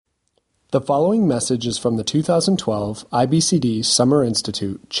The following message is from the 2012 IBCD Summer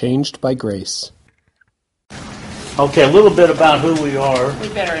Institute, Changed by Grace. Okay, a little bit about who we are. We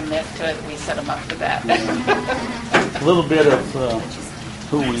better admit to it. We set them up for that. A little bit of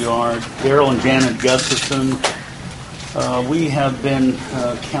who we are. Daryl and Janet Gustafson. We have been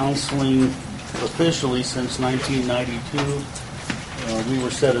counseling officially since 1992. We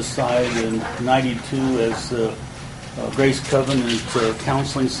were set aside in 92 as the Grace Covenant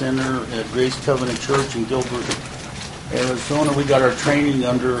Counseling Center at Grace Covenant Church in Gilbert, Arizona. We got our training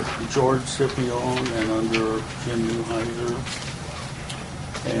under George Scipione and under Jim Neuheiser.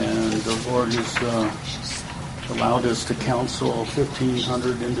 And the Lord has allowed us to counsel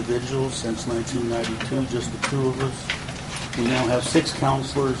 1,500 individuals since 1992, just the two of us. We now have 6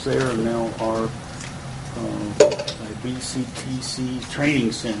 counselors there, and now our BCTC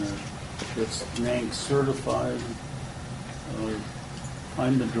training center that's NANC certified.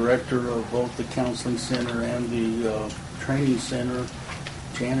 I'm the director of both the counseling center and the training center.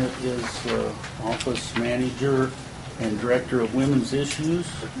 Janet is office manager and director of women's issues.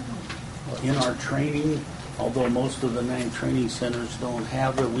 In our training, although most of the NANC training centers don't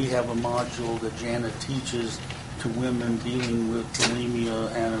have it, we have a module that Janet teaches to women dealing with bulimia,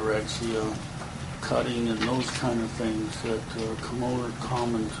 anorexia, cutting, and those kind of things that are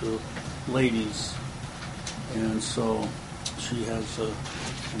common to ladies. And so she has a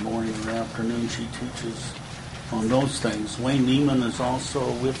morning and afternoon she teaches on those things. Wayne Neiman is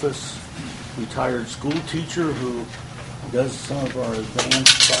also with us, retired school teacher who does some of our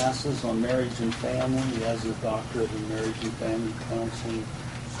advanced classes on marriage and family. He has a doctorate in marriage and family counseling.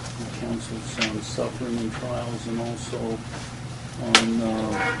 He counsels on suffering and trials and also on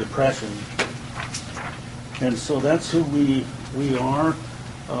depression. And so that's who we are.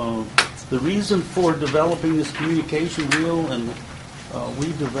 The reason for developing this communication wheel, and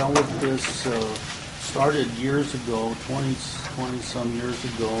we developed this, started years ago, 20-some years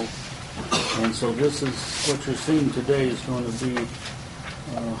ago. And so this is, what you're seeing today is going to be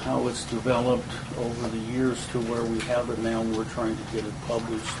how it's developed over the years to where we have it now, and we're trying to get it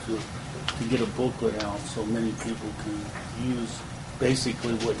published to get a booklet out so many people can use.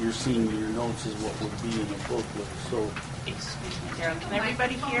 Basically what you're seeing in your notes is what would be in a booklet. So, Excuse me, Daryl. Can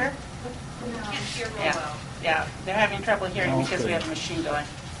everybody hear? We can't hear real well. Yeah, they're having trouble hearing because we have a machine going.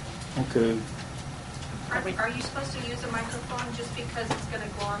 Okay. Are you supposed to use a microphone just because it's going to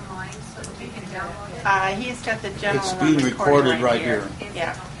go online so that we can download it? He's got the general It's one being recorded right here.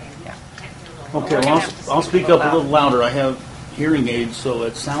 Yeah. Okay, well, I'll speak up a little louder. I have hearing aids, so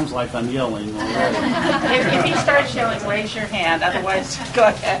it sounds like I'm yelling already. If he starts yelling, raise your hand. Otherwise, go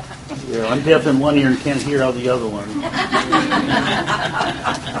ahead. Yeah, I'm deaf in one ear and can't hear out the other one.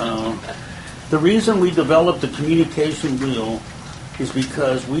 The reason we developed the communication wheel is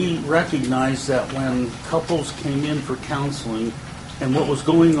because we recognized that when couples came in for counseling and what was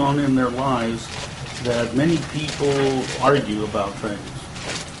going on in their lives, that many people argue about things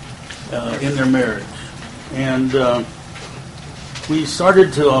in their marriage. And we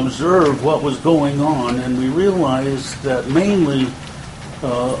started to observe what was going on, and we realized that mainly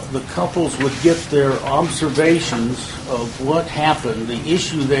the couples would get their observations of what happened, the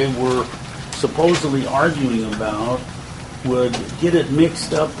issue they were supposedly arguing about, would get it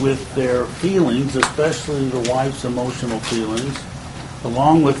mixed up with their feelings, especially the wife's emotional feelings,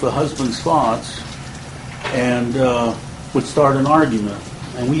 along with the husband's thoughts, and would start an argument.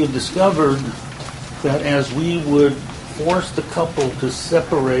 And we have discovered that as we would force the couple to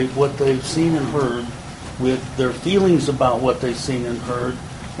separate what they've seen and heard with their feelings about what they've seen and heard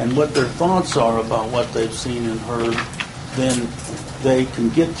and what their thoughts are about what they've seen and heard, then they can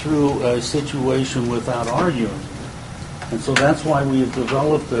get through a situation without arguing. And so that's why we have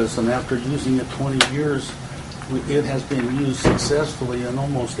developed this, and after using it 20 years, it has been used successfully in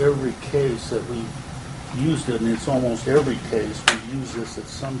almost every case that we've used it, and it's almost every case we use this at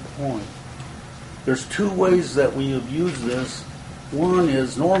some point. There's 2 ways that we have used this. One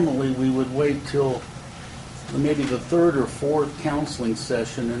is normally we would wait till maybe the 3rd or 4th counseling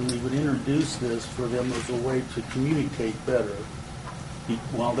session, and we would introduce this for them as a way to communicate better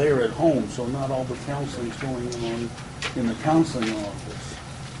while they're at home, so not all the counseling is going on in the counseling office.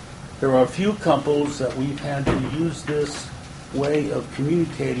 There are a few couples that we've had to use this way of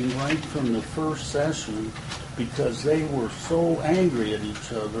communicating right from the first session because they were so angry at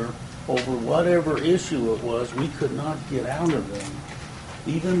each other over whatever issue it was, we could not get out of them.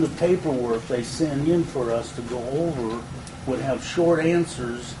 Even the paperwork they sent in for us to go over would have short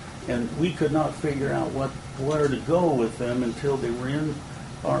answers, and we could not figure out where to go with them until they were in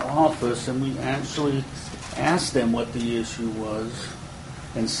our office, and we actually asked them what the issue was.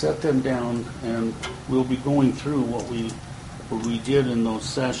 and set them down, and we'll be going through what we did in those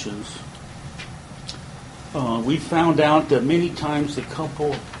sessions. We found out that many times the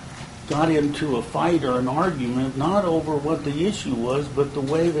couple got into a fight or an argument, not over what the issue was, but the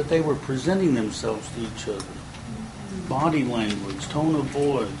way that they were presenting themselves to each other. Body language, tone of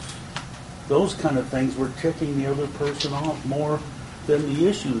voice, those kind of things were ticking the other person off more than the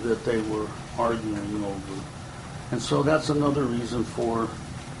issue that they were arguing over. And so that's another reason for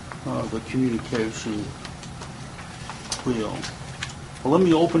the communication wheel. Well, let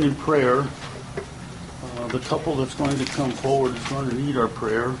me open in prayer. The couple that's going to come forward is going to need our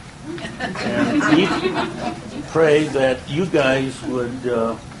prayer. And we pray that you guys would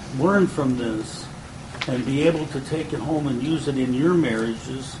learn from this and be able to take it home and use it in your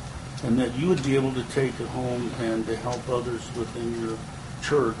marriages, and that you would be able to take it home and to help others within your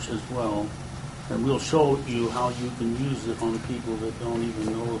church as well. And we'll show you how you can use it on people that don't even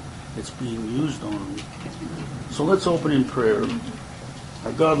know it's being used on them. So let's open in prayer.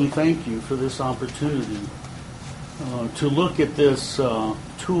 Our God, we thank you for this opportunity to look at this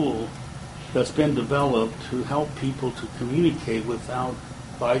tool that's been developed to help people to communicate without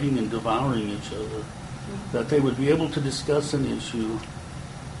fighting and devouring each other. That they would be able to discuss an issue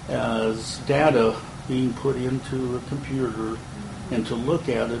as data being put into a computer, and to look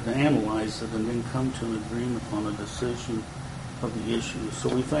at it and analyze it and then come to an agreement on a decision of the issue. So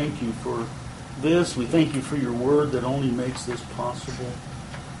we thank you for this. We thank you for your word that only makes this possible.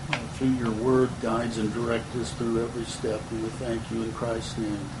 Through your word, guides and directs us through every step. And we thank you in Christ's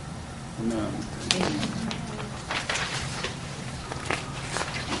name. Amen.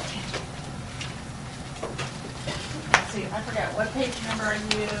 Let's see, I forgot, what page number are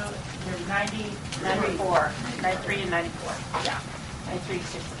you? You're 94. 93 and 94. Yeah. 93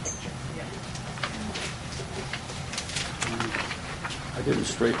 is just the picture. Yeah. I didn't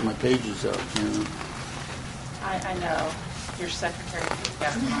straighten my pages out, Jim. I know. Your secretary.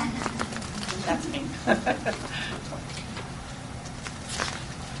 Yeah. That's me.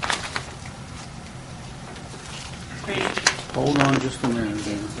 Hold on just a minute.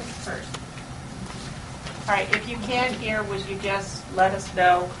 First. All right, if you can't hear, would you just let us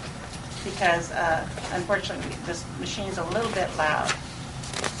know? Because unfortunately, this machine's a little bit loud.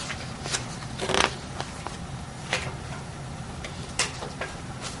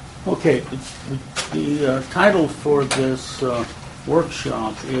 Okay, the title for this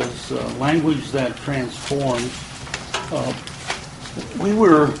workshop is Language That Transforms. We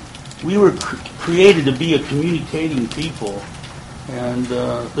were created to be a communicating people, and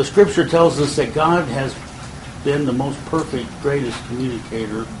the Scripture tells us that God has been the most perfect, greatest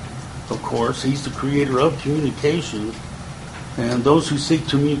communicator. Of course, He's the creator of communication, and those who seek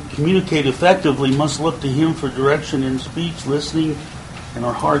to communicate effectively must look to Him for direction in speech, listening, and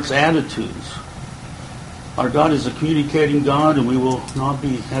our heart's attitudes. Our God is a communicating God, and we will not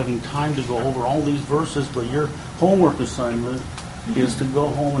be having time to go over all these verses, but your homework assignment is to go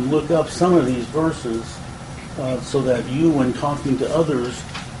home and look up some of these verses so that you, when talking to others,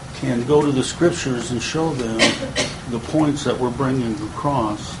 can go to the Scriptures and show them the points that we're bringing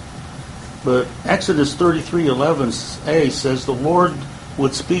across. But Exodus 33:11a says, the Lord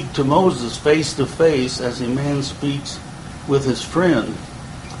would speak to Moses face to face as a man speaks with his friend.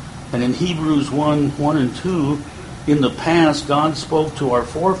 And in Hebrews 1 and 2, in the past, God spoke to our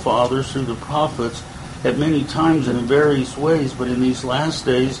forefathers through the prophets at many times and in various ways, but in these last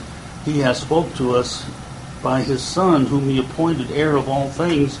days, He has spoke to us by His Son, whom He appointed heir of all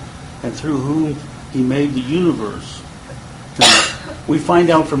things, and through whom He made the universe. Now, we find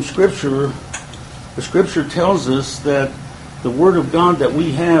out from Scripture, the Scripture tells us that the Word of God that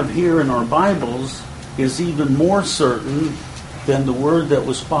we have here in our Bibles is even more certain than the word that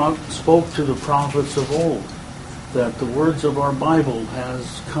was spoke to the prophets of old. That the words of our Bible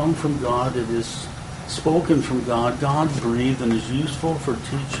has come from God, it is spoken from God, God-breathed, and is useful for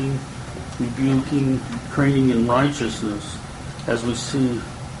teaching, rebuking, training in righteousness, as we see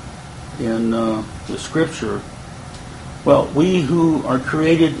in the Scripture. Well, we who are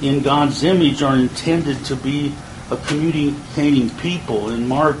created in God's image are intended to be a communicating people. In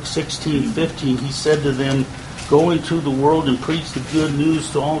Mark 16:15, He said to them, go into the world and preach the good news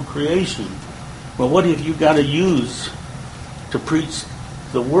to all creation. Well, what have you got to use to preach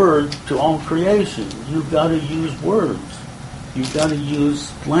the word to all creation? You've got to use words. You've got to use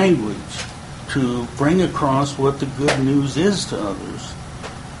language to bring across what the good news is to others.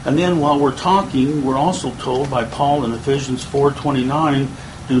 And then while we're talking, we're also told by Paul in Ephesians 4:29,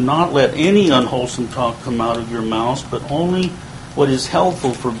 do not let any unwholesome talk come out of your mouths, but only what is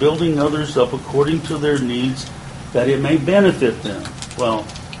helpful for building others up according to their needs, that it may benefit them. Well,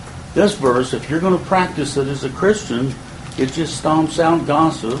 this verse, if you're going to practice it as a Christian, it just stomps out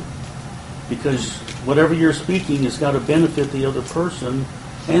gossip, because whatever you're speaking has got to benefit the other person,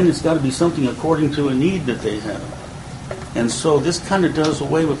 and it's got to be something according to a need that they have. And so this kind of does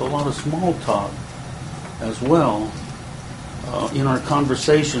away with a lot of small talk as well in our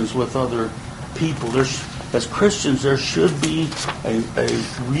conversations with other people. As Christians, there should be a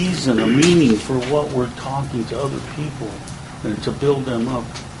reason, a meaning for what we're talking to other people, and to build them up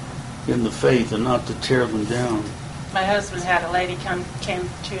in the faith and not to tear them down. My husband had a lady came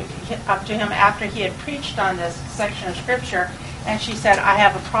up to him after he had preached on this section of Scripture, and she said, I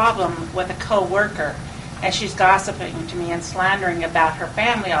have a problem with a co-worker, and she's gossiping to me and slandering about her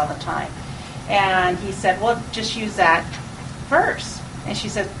family all the time. And he said, well, just use that verse. And she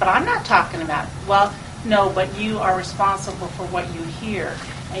said, but I'm not talking about it. Well, no, but you are responsible for what you hear,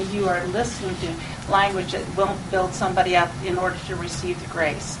 and you are listening to language that will build somebody up in order to receive the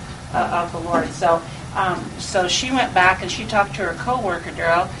grace of the Lord. So she went back and she talked to her co-worker,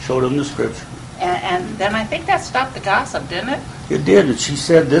 Daryl. Showed him the Scripture. And then I think that stopped the gossip, didn't it? It did. And she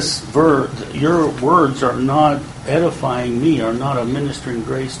said, your words are not edifying me, are not administering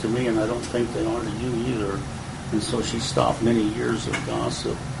grace to me, and I don't think they are to you either. And so she stopped many years of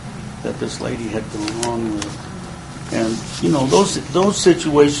gossip that this lady had gone on with. And, you know, those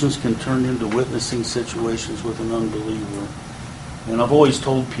situations can turn into witnessing situations with an unbeliever. And I've always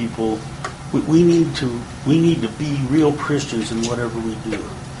told people, we need to be real Christians in whatever we do.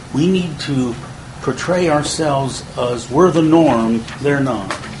 We need to portray ourselves as we're the norm, they're not.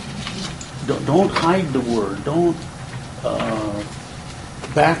 Don't hide the word. Don't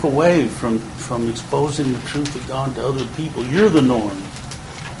back away from exposing the truth of God to other people. You're the norm.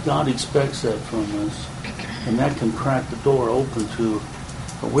 God expects that from us. And that can crack the door open to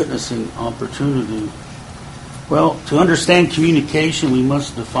a witnessing opportunity. Well, to understand communication, we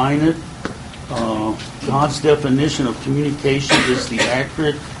must define it. God's definition of communication is the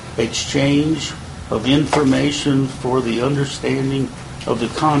accurate exchange of information for the understanding of the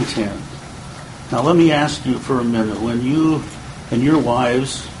content. Now let me ask you for a minute. When you and your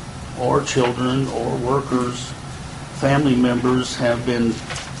wives or children or workers, family members have been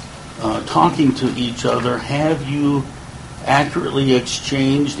talking to each other, have you accurately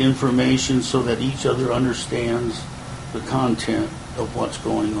exchanged information so that each other understands the content of what's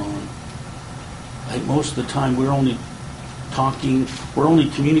going on? I think most of the time we're only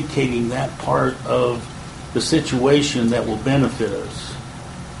communicating that part of the situation that will benefit us,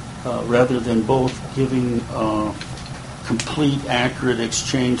 rather than both giving complete, accurate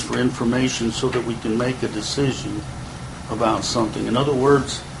exchange for information so that we can make a decision about something. In other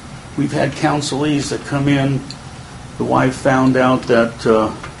words, we've had counselees that come in. The wife found out that,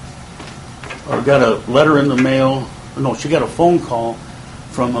 or got a letter in the mail. No, she got a phone call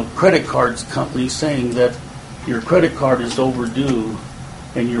from a credit cards company saying that your credit card is overdue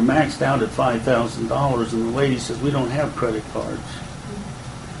and you're maxed out at $5,000. And the lady says, we don't have credit cards.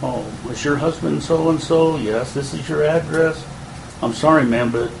 Oh, is your husband so-and-so? Yes, this is your address. I'm sorry,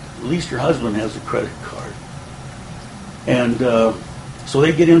 ma'am, but at least your husband has a credit card. And so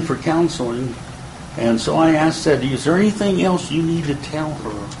they get in for counseling. And so I said, is there anything else you need to tell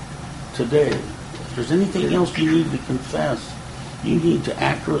her today? If there's anything else you need to confess, you need to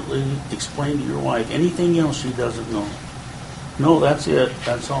accurately explain to your wife anything else she doesn't know. No, that's it.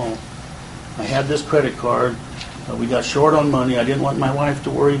 That's all. I had this credit card. We got short on money. I didn't want my wife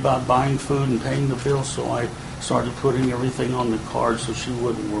to worry about buying food and paying the bills, so I started putting everything on the card so she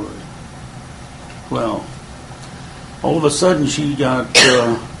wouldn't worry. Well, all of a sudden she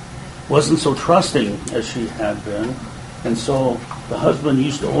wasn't so trusting as she had been, and so the husband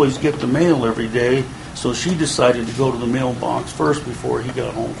used to always get the mail every day, so she decided to go to the mailbox first before he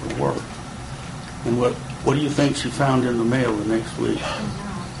got home from work. And what do you think she found in the mail the next week?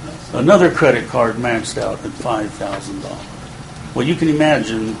 Another credit card maxed out at $5,000. Well, you can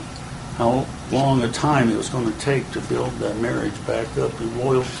imagine how long a time it was going to take to build that marriage back up in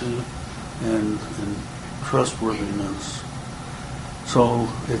loyalty and trustworthiness. So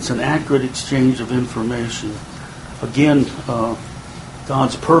it's an accurate exchange of information. Again,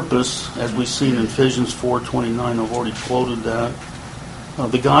 God's purpose, as we've seen in Ephesians 4:29, I've already quoted that.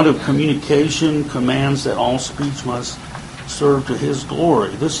 The God of communication commands that all speech must serve to His glory.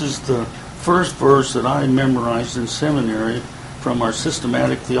 This is the first verse that I memorized in seminary from our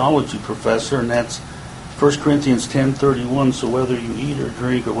systematic theology professor, and that's 1 Corinthians 10:31. So whether you eat or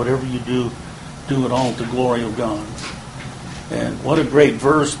drink or whatever you do, do it all to the glory of God. And what a great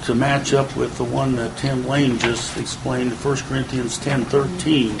verse to match up with the one that Tim Lane just explained, 1 Corinthians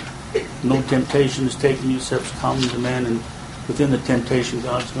 10:13. No temptation is taken you except common to man, and within the temptation,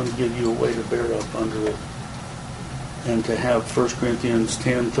 God's going to give you a way to bear up under it. And to have 1 Corinthians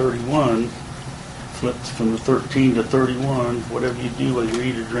 10:31 flipped from the 13 to 31, whatever you do, whether you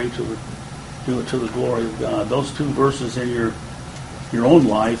eat or drink, do it to the glory of God. Those two verses in your own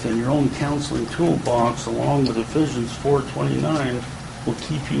life and your own counseling toolbox, along with Ephesians 4:29, will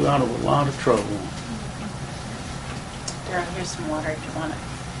keep you out of a lot of trouble. Daryl, here's some water if you want it.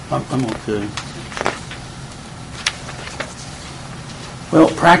 I'm okay. Well,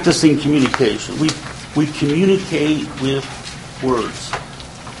 practicing communication. We communicate with words.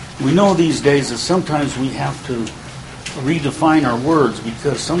 We know these days that sometimes we have to redefine our words,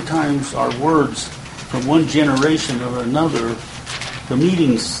 because sometimes our words from one generation to another, the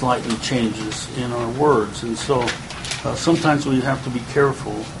meaning slightly changes in our words. And so sometimes we have to be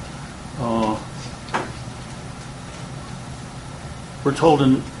careful. We're told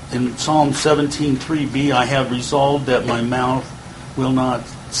in Psalm 17:3b, I have resolved that my mouth will not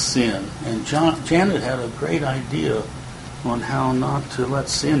sin. And Janet had a great idea on how not to let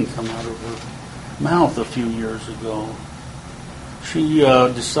sin come out of her mouth a few years ago. She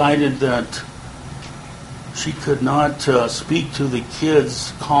decided that she could not speak to the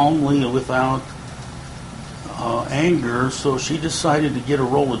kids calmly without anger, so she decided to get a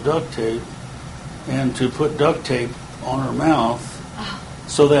roll of duct tape and to put duct tape on her mouth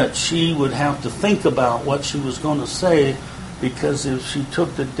so that she would have to think about what she was going to say, because if she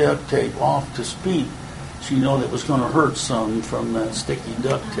took the duct tape off to speak, she knew that it was going to hurt some from that sticky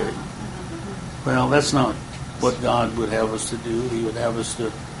duct tape. Well, that's not what God would have us to do. He would have us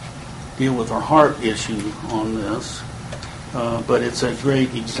to deal with our heart issue on this. But it's a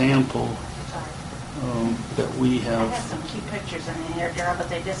great example that we have. I had some cute pictures in here, Daryl, but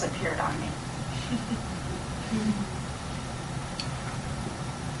they disappeared on me.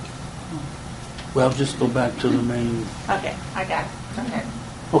 Well, just go back to the main. Okay, I got it. Okay.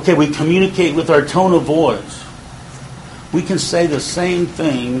 Okay, we communicate with our tone of voice. We can say the same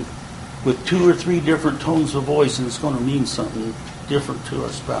thing with 2 or 3 different tones of voice, and it's going to mean something different to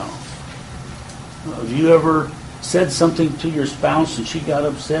our spouse. Have you ever said something to your spouse and she got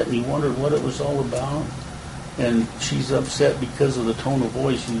upset and you wondered what it was all about? And she's upset because of the tone of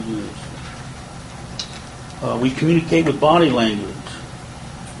voice you use. We communicate with body language.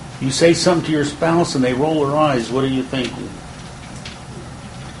 You say something to your spouse and they roll their eyes, what are you thinking?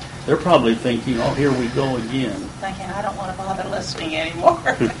 They're probably thinking, oh, here we go again. Thinking, I don't want to bother listening anymore.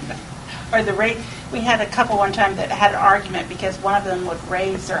 Or we had a couple one time that had an argument because one of them would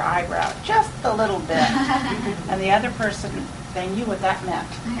raise their eyebrow just a little bit. And the other person, they knew what that meant.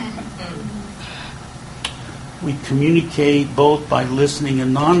 We communicate both by listening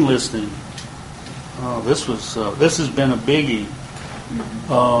and non-listening. This has been a biggie.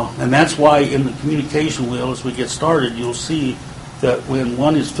 And that's why in the communication wheel, as we get started, you'll see that when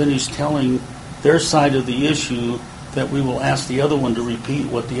one is finished telling their side of the issue, that we will ask the other one to repeat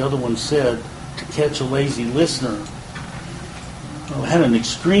what the other one said to catch a lazy listener. I had an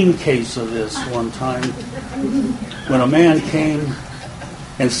extreme case of this one time when a man came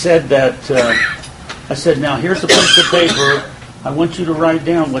and said that, I said, now here's a piece of paper. I want you to write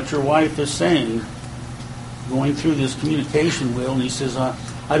down what your wife is saying. Going through this communication wheel, and he says,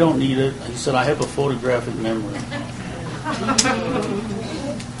 I don't need it. He said, I have a photographic memory.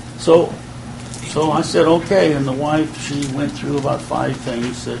 So I said, okay, and the wife, she went through about 5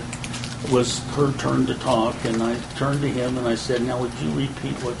 things that was her turn to talk, and I turned to him and I said, now would you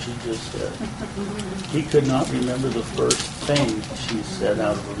repeat what you just said? He could not remember the first thing she said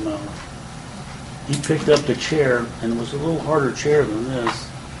out of her mouth. He picked up the chair, and it was a little harder chair than this,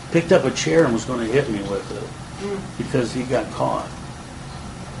 picked up a chair and was going to hit me with it because he got caught.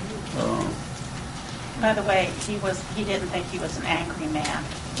 By the way, he didn't think he was an angry man.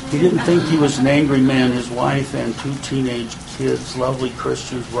 He didn't think he was an angry man. His wife and 2 teenage kids, lovely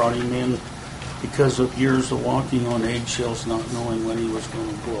Christians, brought him in because of years of walking on eggshells, not knowing when he was going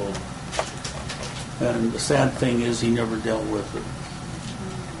to blow. And the sad thing is he never dealt with it.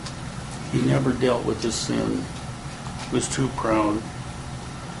 He never dealt with his sin. He was too proud.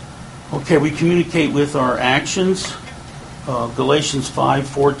 Okay, we communicate with our actions. Galatians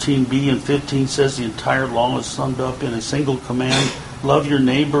 5:14b and 15 says the entire law is summed up in a single command: love your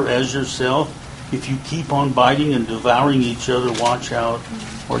neighbor as yourself. If you keep on biting and devouring each other, watch out,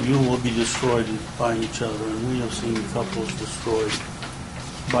 or you will be destroyed by each other. And we have seen couples destroyed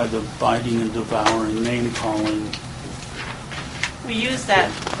by the biting and devouring, name-calling. We used that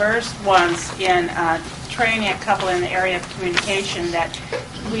verse once in training a couple in the area of communication, that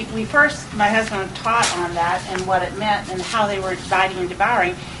we first, my husband taught on that and what it meant and how they were biting and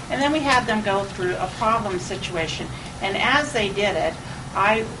devouring, and then we had them go through a problem situation. And as they did it,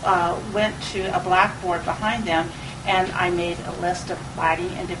 I went to a blackboard behind them, and I made a list of biting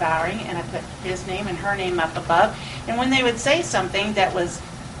and devouring, and I put his name and her name up above. And when they would say something that was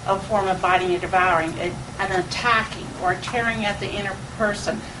a form of biting and devouring, an attacking or tearing at the inner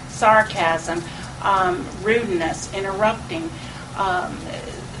person, sarcasm, rudeness, interrupting,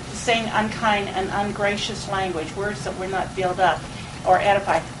 saying unkind and ungracious language, words that would not build up or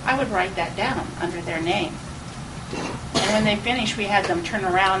edify, I would write that down under their name. And when they finished, we had them turn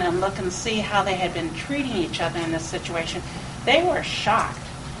around and look and see how they had been treating each other in this situation. They were shocked.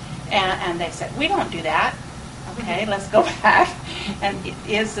 And they said, we don't do that. Okay, let's go back. And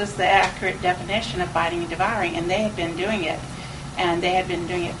is this the accurate definition of biting and devouring? And they had been doing it. And they had been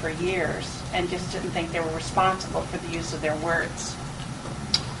doing it for years and just didn't think they were responsible for the use of their words.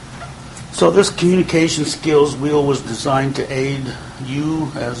 So this communication skills wheel was designed to aid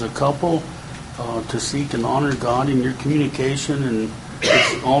you as a couple to seek and honor God in your communication, and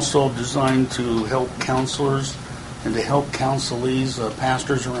it's also designed to help counselors and to help counselees.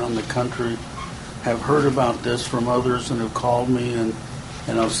 Pastors around the country have heard about this from others and have called me, and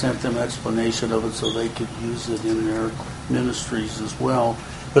I've sent them explanation of it so they could use it in their ministries as well.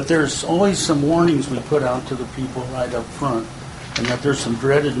 But there's always some warnings we put out to the people right up front, and that there's some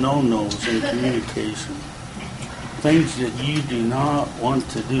dreaded no-nos in communication. Things that you do not want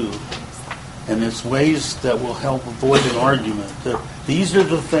to do. And it's ways that will help avoid an argument. These are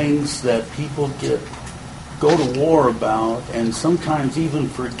the things that people go to war about, and sometimes even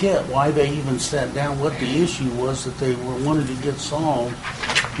forget why they even sat down, what the issue was that they wanted to get solved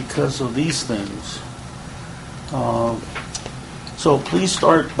because of these things. So please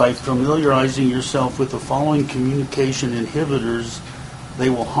start by familiarizing yourself with the following communication inhibitors. They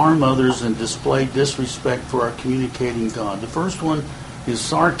will harm others and display disrespect for our communicating God. The first one is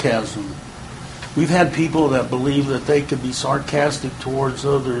sarcasm. We've had people that believe that they could be sarcastic towards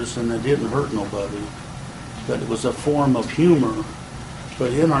others and it didn't hurt nobody, that it was a form of humor.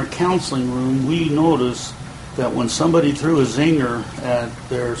 But in our counseling room, we noticed that when somebody threw a zinger at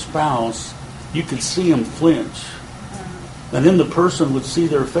their spouse, you could see them flinch. And then the person would see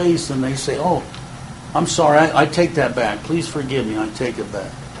their face and they say, oh, I'm sorry, I take that back. Please forgive me, I take it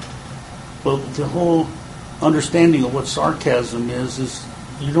back. Well, the whole understanding of what sarcasm is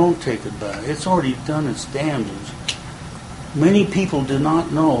you don't take it back. It's already done its damage. Many people do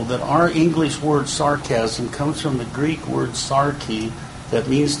not know that our English word sarcasm comes from the Greek word sarki, that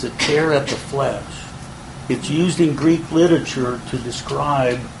means to tear at the flesh. It's used in Greek literature to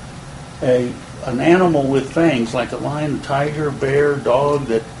describe an animal with fangs, like a lion, tiger, bear, dog,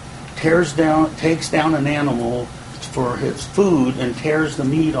 that takes down an animal for its food and tears the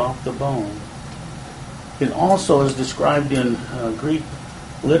meat off the bone. It also is described in Greek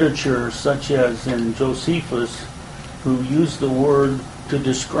literature, such as in Josephus, who used the word to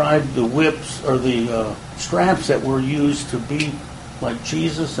describe the whips or the straps that were used to beat, like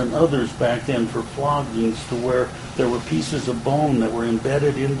Jesus and others back then, for floggings, to where there were pieces of bone that were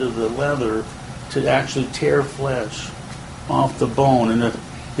embedded into the leather to actually tear flesh off the bone. And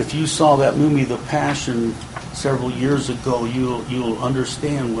if you saw that movie, The Passion, several years ago, you'll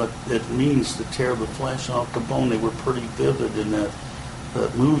understand what it means to tear the flesh off the bone. They were pretty vivid in that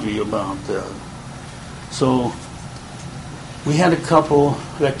movie about that. So we had a couple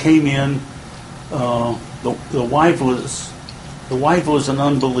that came in. The wife was an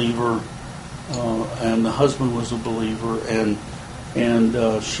unbeliever, and the husband was a believer, and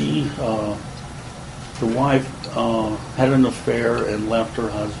the wife had an affair and left her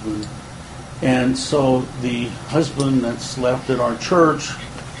husband. And so the husband that's left at our church,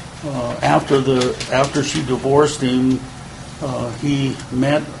 after she divorced him, he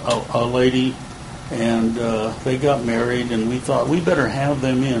met a lady, and they got married, and we thought we better have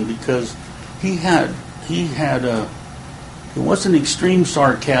them in, because he had it wasn't extreme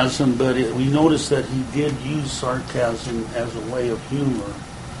sarcasm, but we noticed that he did use sarcasm as a way of humor.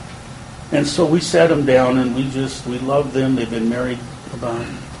 And so we sat them down, and we loved them. They've been married about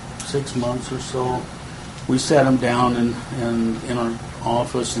 6 months or so. We sat them down in our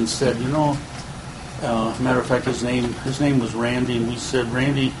office and said, matter of fact, his name was Randy, and we said,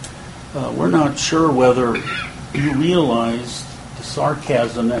 Randy, we're not sure whether you realize the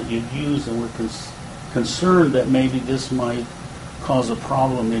sarcasm that you use, and we're concerned that maybe this might cause a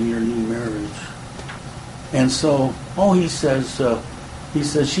problem in your new marriage. And so, he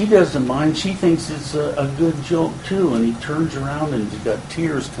says she doesn't mind. She thinks it's a good joke too. And he turns around and he's got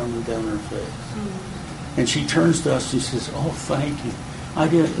tears coming down her face. Mm-hmm. And she turns to us and she says, oh, thank you. I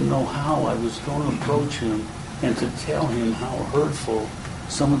didn't know how I was going to approach him and to tell him how hurtful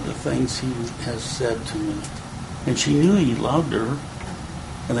some of the things he has said to me. And she knew he loved her,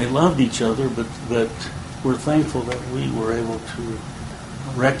 and they loved each other, but we're thankful that we were able to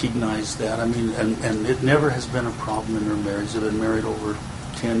recognize that. I mean, and it never has been a problem in their marriage. They've been married over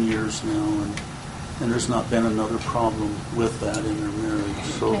 10 years now, and there's not been another problem with that in their marriage.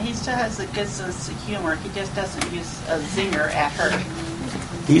 So he still has a good sense of humor. He just doesn't use a zinger at her.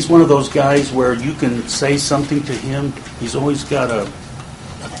 he's one of those guys where you can say something to him. He's always got a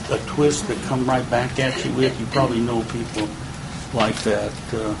twist that come right back at you with. You probably know people like that.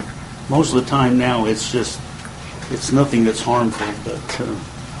 Most of the time now, it's nothing that's harmful. But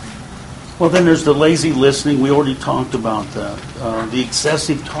well, then there's the lazy listening. We already talked about that. The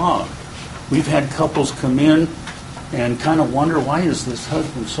excessive talk. We've had couples come in and kind of wonder, why is this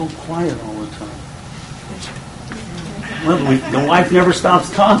husband so quiet all the time? Well, the wife never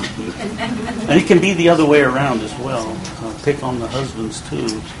stops talking. And it can be the other way around as well. Pick on the husbands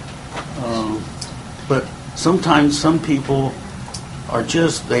too. But sometimes some people are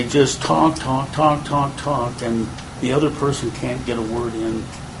they just talk, and the other person can't get a word in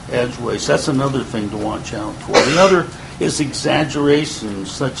edgeways. That's another thing to watch out for. The other is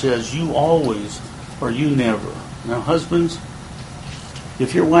exaggerations, such as you always or you never. Now, husbands,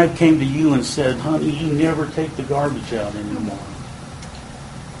 if your wife came to you and said, honey, you never take the garbage out anymore,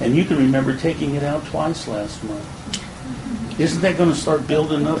 and you can remember taking it out twice last month, isn't that going to start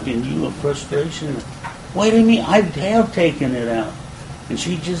building up in you a frustration? Wait a minute, I have taken it out. And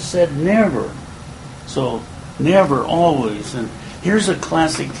she just said never. So, never, always. And here's a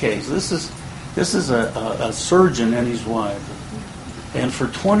classic case. This is a surgeon and his wife. And for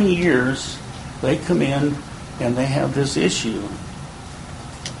 20 years, they come in and they have this issue.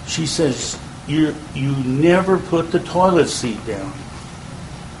 She says, you never put the toilet seat down.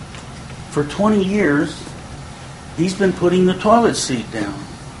 For 20 years, he's been putting the toilet seat down.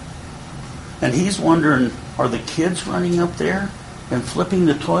 And he's wondering, are the kids running up there and flipping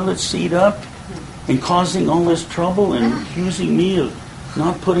the toilet seat up and causing all this trouble and accusing me of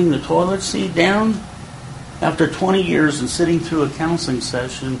not putting the toilet seat down? After 20 years and sitting through a counseling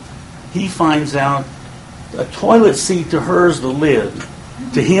session, he finds out a toilet seat to her is the lid.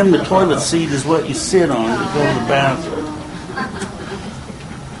 To him, the toilet seat is what you sit on to go to the bathroom.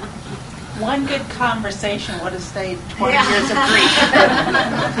 One good conversation would have saved 20 years of grief.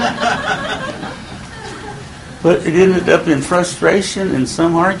 But it ended up in frustration and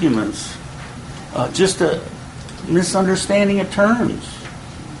some arguments. Just a misunderstanding of terms.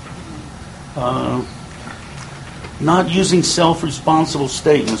 Not using self-responsible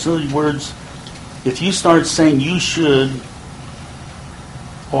statements. In other words, if you start saying you should,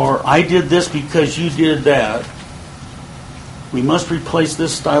 or I did this because you did that, we must replace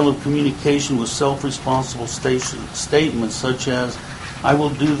this style of communication with self-responsible statements such as, I will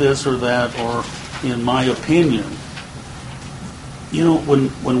do this or that, or in my opinion. You know,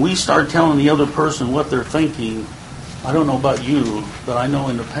 when we start telling the other person what they're thinking, I don't know about you, but I know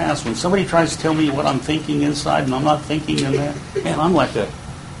in the past when somebody tries to tell me what I'm thinking inside and I'm not thinking in that, man, I'm like a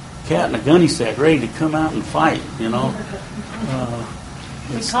cat in a gunny sack ready to come out and fight, you know.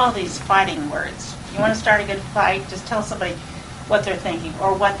 We call these fighting words. You want to start a good fight, just tell somebody what they're thinking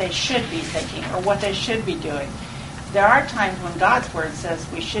or what they should be thinking or what they should be doing. There are times when God's Word says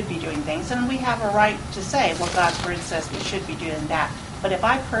we should be doing things, and we have a right to say, well, God's Word says we should be doing that. But if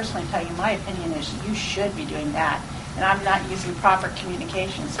I personally tell you my opinion is you should be doing that, and I'm not using proper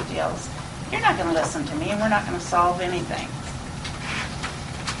communication skills, you're not going to listen to me, and we're not going to solve anything.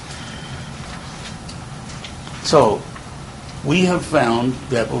 So, we have found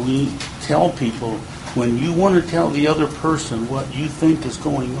that when we tell people, when you want to tell the other person what you think is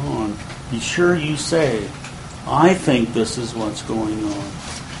going on, be sure you say, I think this is what's going on.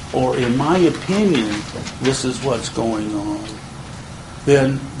 Or in my opinion, this is what's going on.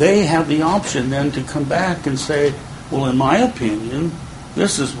 Then they have the option then to come back and say, well, in my opinion,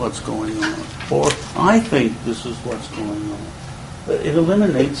 this is what's going on. Or I think this is what's going on. It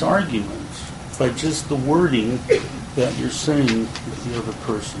eliminates arguments by just the wording that you're saying with the other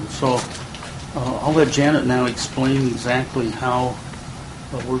person. So I'll let Janet now explain exactly how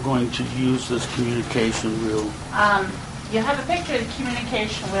we're going to use this communication wheel. You have a picture of the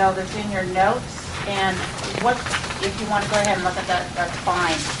communication wheel that's in your notes, and what if you want to go ahead and look at that, that's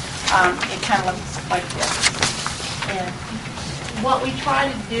fine. It kind of looks like this. And what we try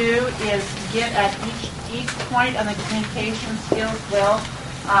to do is get at each point on the communication skills wheel.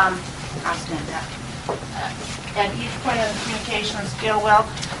 I'll stand up. At each point of the communication skill wheel,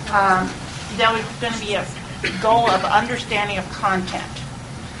 there was going to be a goal of understanding of content.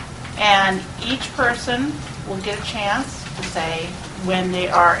 And each person will get a chance to say when they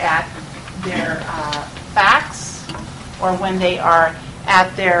are at their facts, or when they are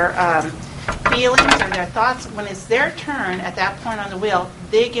at their feelings or their thoughts, when it's their turn at that point on the wheel,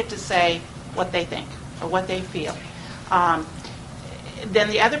 they get to say what they think or what they feel. Then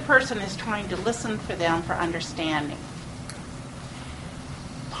the other person is trying to listen for them for understanding.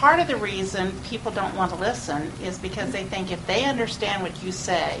 Part of the reason people don't want to listen is because they think if they understand what you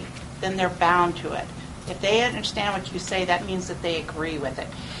say, then they're bound to it. If they understand what you say, that means that they agree with it.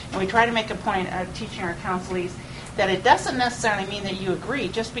 And we try to make a point of teaching our counselees that it doesn't necessarily mean that you agree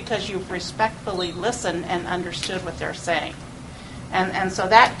just because you've respectfully listened and understood what they're saying. And so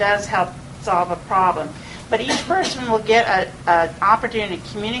that does help solve a problem. But each person will get an opportunity to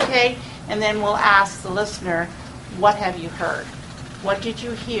communicate, and then we'll ask the listener, what have you heard? What did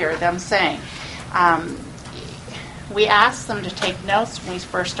you hear them saying? We ask them to take notes when we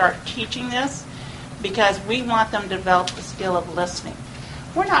first start teaching this because we want them to develop the skill of listening.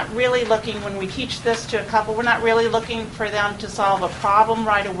 We're not really looking, when we teach this to a couple, we're not really looking for them to solve a problem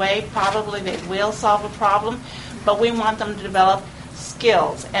right away. Probably they will solve a problem, but we want them to develop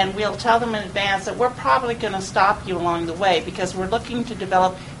skills. And we'll tell them in advance that we're probably going to stop you along the way because we're looking to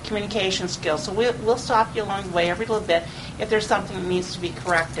develop communication skills. So we'll stop you along the way every little bit if there's something that needs to be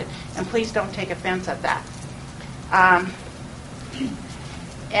corrected. And please don't take offense at that.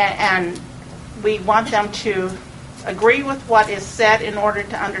 And we want them to agree with what is said in order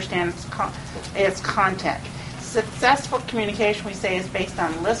to understand its content. Successful communication, we say, is based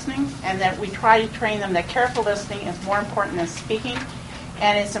on listening, and that we try to train them that careful listening is more important than speaking.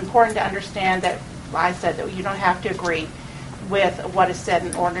 And it's important to understand that, I said, that you don't have to agree with what is said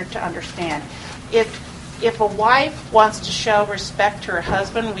in order to understand. If a wife wants to show respect to her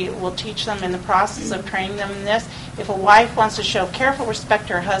husband, we will teach them in the process of training them in this. If a wife wants to show careful respect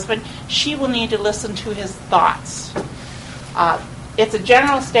to her husband, she will need to listen to his thoughts. It's a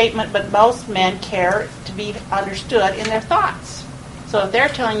general statement, but most men care to be understood in their thoughts. So if they're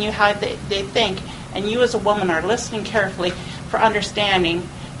telling you how they think, and you as a woman are listening carefully for understanding,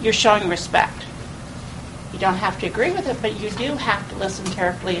 you're showing respect. You don't have to agree with it, but you do have to listen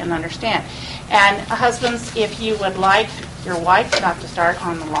carefully and understand. And husbands, if you would like your wife not to start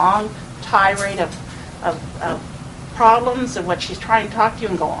on the long tirade of problems and what she's trying to talk to you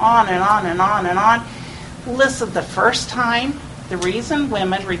and go on and on and on and on, listen the first time. The reason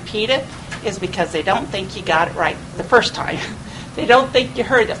women repeat it is because they don't think you got it right the first time. They don't think you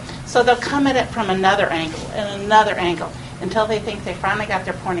heard them. So they'll come at it from another angle and another angle until they think they finally got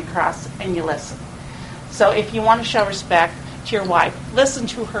their point across and you listen. So if you want to show respect to your wife, listen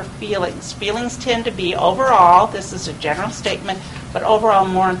to her feelings. Feelings tend to be overall, this is a general statement, but overall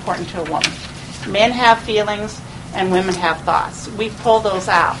more important to a woman. Men have feelings and women have thoughts. We pull those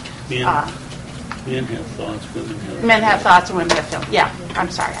out. Men have thoughts, women have Men have thoughts and women have feelings. Yeah, I'm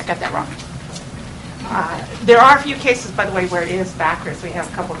sorry, I got that wrong. There are a few cases, by the way, where it is backwards. We have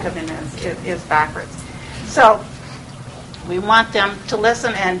a couple come in and it is backwards. So we want them to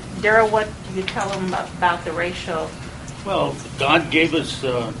listen. And Darrell, what do you tell them about the ratio? Well, God gave us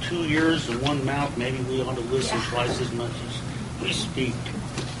 2 ears and 1 mouth. Maybe we ought to listen twice as much as we speak.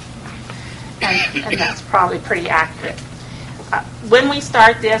 And that's probably pretty accurate. When we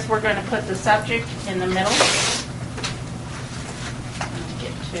start this, we're going to put the subject in the middle.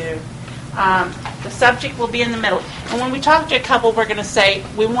 The subject will be in the middle. And when we talk to a couple, we're going to say,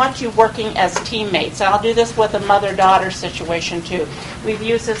 we want you working as teammates. And I'll do this with a mother-daughter situation, too. We've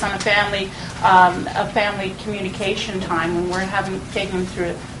used this on a family communication time when we're taking them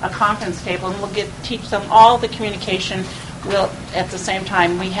through a conference table, and we'll teach them all the communication. At the same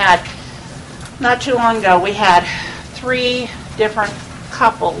time, we had, not too long ago, we had 3 different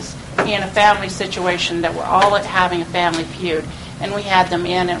couples in a family situation that were all having a family feud. And we had them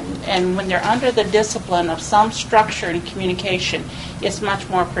in, and when they're under the discipline of some structure and communication, it's much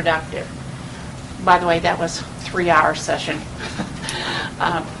more productive. By the way, that was a 3-hour session.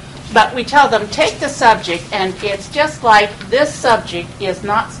 But we tell them, take the subject, and it's just like this subject is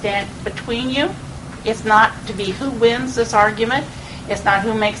not stand between you. It's not to be who wins this argument. It's not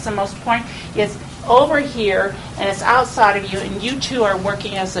who makes the most point. It's over here, and it's outside of you, and you two are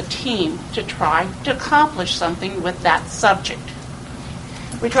working as a team to try to accomplish something with that subject.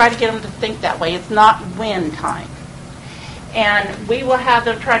 We try to get them to think that way. It's not win time. And we will have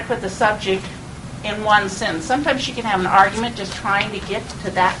them try to put the subject in one sentence. Sometimes you can have an argument just trying to get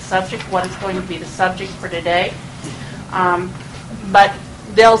to that subject, what is going to be the subject for today. But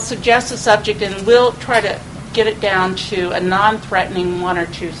they'll suggest a subject, and we'll try to get it down to a non-threatening 1 or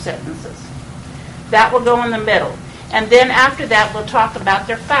 2 sentences. That will go in the middle. And then after that, we'll talk about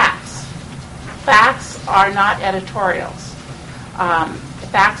their facts. Facts are not editorials.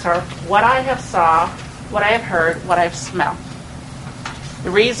 Facts are what I have saw, what I have heard, what I've smelled.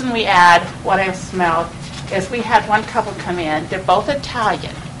 The reason we add what I've smelled is we had one couple come in. They're both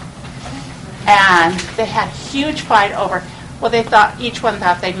Italian. And they had a huge fight over, well, each one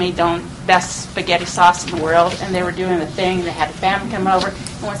thought they made their own best spaghetti sauce in the world, and they were doing the thing. They had a family come over, and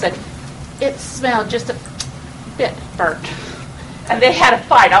one said, it smelled just a bit burnt. And they had a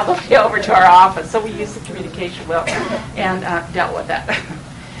fight all the way over to our office, so we used the communication wheel and dealt with that.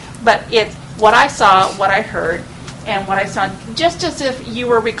 But it's what I saw, what I heard, and what I saw, just as if you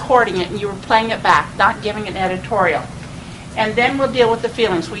were recording it and you were playing it back, not giving an editorial. And then we'll deal with the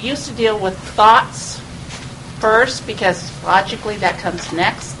feelings. We used to deal with thoughts first because logically that comes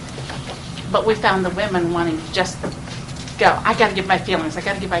next. But we found the women wanting to just go, I got to give my feelings,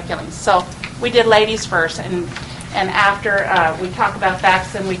 So we did ladies first, and after we talk about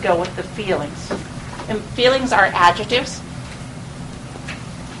facts, then we go with the feelings. And feelings are adjectives.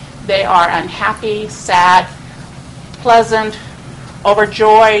 They are unhappy, sad, pleasant,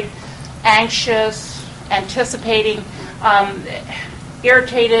 overjoyed, anxious, anticipating,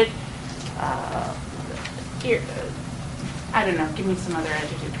 irritated, I don't know, give me some other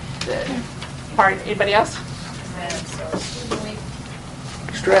adjective. Anybody else?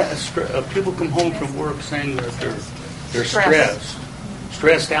 People come home from work saying that they're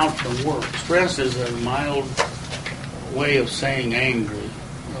stressed out from work. Stress is a mild way of saying angry,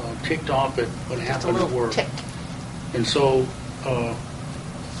 ticked off at what happened at work. Ticked. And so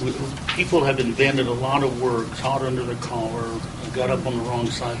people have invented a lot of words, hot under the collar, got up on the wrong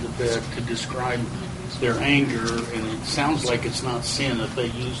side of the bed to describe their anger, and it sounds like it's not sin if they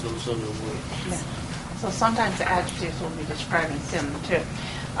use those other words. Yeah. So sometimes the adjectives will be describing sin too.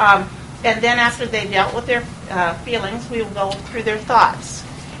 And then after they dealt with their feelings, we will go through their thoughts.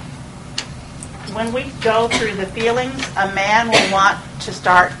 When we go through the feelings, a man will want to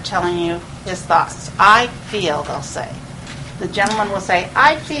start telling you his thoughts. I feel, they'll say. The gentleman will say,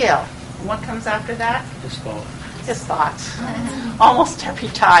 I feel. And what comes after that? His thoughts. Almost every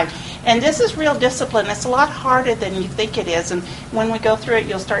time. And this is real discipline. It's a lot harder than you think it is. And when we go through it,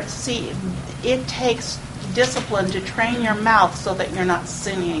 you'll start to see it takes discipline to train your mouth so that you're not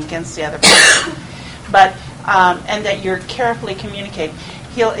sinning against the other person. But and that you're carefully communicating.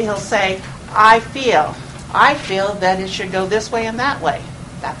 He'll say, I feel that it should go this way and that way.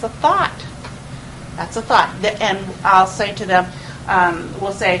 That's a thought. And I'll say to them,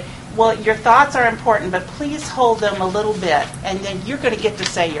 we'll say, well, your thoughts are important, but please hold them a little bit, and then you're going to get to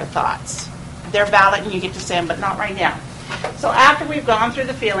say your thoughts. They're valid, and you get to say them, but not right now. So after we've gone through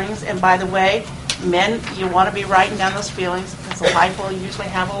the feelings, and by the way, men, you want to be writing down those feelings, because a wife will usually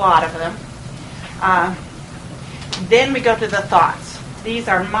have a lot of them. Then we go to the thoughts. These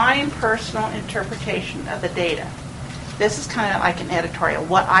are my personal interpretation of the data. This is kind of like an editorial,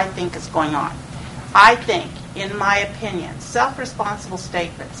 what I think is going on. I think, in my opinion, self-responsible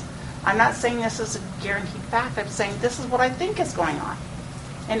statements. I'm not saying this is a guaranteed fact. I'm saying this is what I think is going on.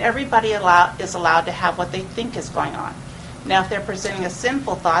 And everybody is allowed to have what they think is going on. Now, if they're presenting a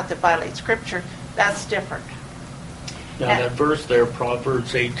sinful thought that violates Scripture, that's different. Now, that verse there,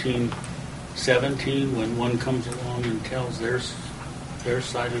 Proverbs 18:17, when one comes along and tells their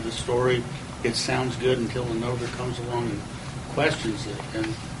side of the story, it sounds good until another comes along and questions it.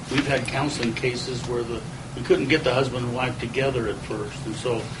 And we've had counseling cases where we couldn't get the husband and wife together at first. And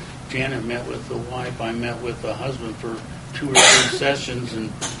so Janet met with the wife, I met with the husband for 2 or 3 sessions,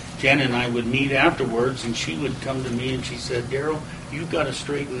 and Janet and I would meet afterwards, and she would come to me and she said, Daryl, you've got to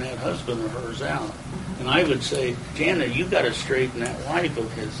straighten that husband of hers out. And I would say, Janet, you've got to straighten that wife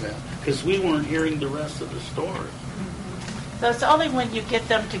of his out, because we weren't hearing the rest of the story. So it's only when you get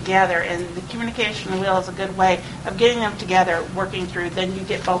them together, and the communication wheel is a good way of getting them together, working through, then you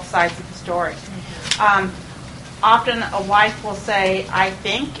get both sides of the story. Often a wife will say, I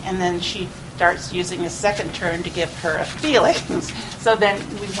think, and then she starts using a second term to give her a feeling. So then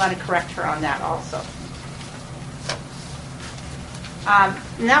we want to correct her on that also.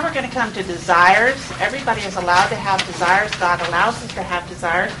 Now we're going to come to desires. Everybody is allowed to have desires. God allows us to have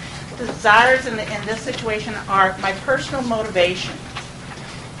desires. Desires in this situation are my personal motivation.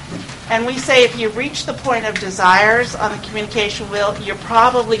 And we say if you reach the point of desires on the communication wheel, you're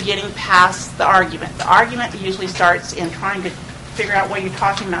probably getting past the argument. The argument usually starts in trying to figure out what you're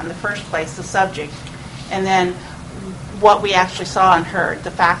talking about in the first place, the subject, and then what we actually saw and heard,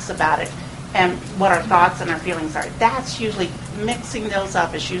 the facts about it, and what our thoughts and our feelings are. That's usually, mixing those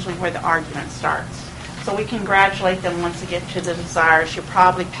up is usually where the argument starts. So we congratulate them once they get to the desires. You're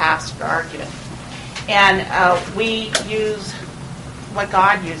probably past the argument. And we use what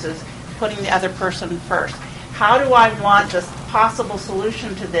God uses, putting the other person first. How do I want this possible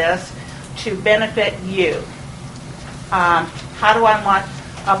solution to this? to benefit you? How do I want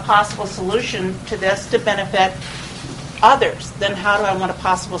a possible solution to this to benefit others? Then how do I want a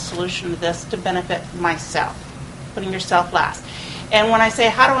possible solution to this to benefit myself? Putting yourself last. And when I say,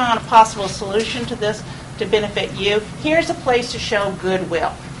 how do I want a possible solution to this to benefit you? Here's a place to show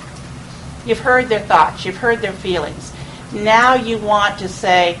goodwill. You've heard their thoughts. You've heard their feelings. Now you want to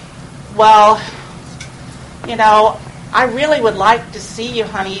say, well, I really would like to see you,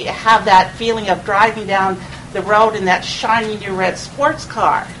 honey, have that feeling of driving down the road in that shiny new red sports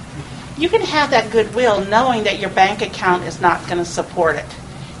car. You can have that goodwill knowing that your bank account is not going to support it.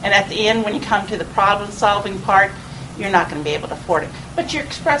 And at the end, when you come to the problem-solving part, you're not going to be able to afford it. But you're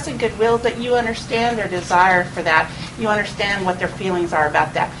expressing goodwill that you understand their desire for that. You understand what their feelings are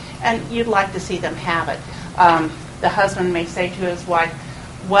about that. And you'd like to see them have it. The husband may say to his wife,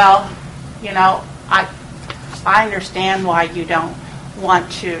 well, I understand why you don't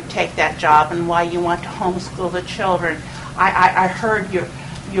want to take that job and why you want to homeschool the children. I heard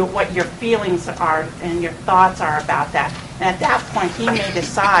what your feelings are and your thoughts are about that. And at that point, he may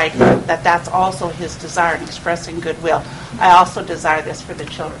decide that that's also his desire in expressing goodwill. I also desire this for the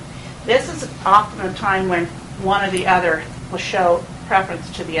children. This is often a time when one or the other will show preference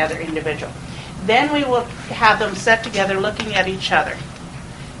to the other individual. Then we will have them sit together looking at each other.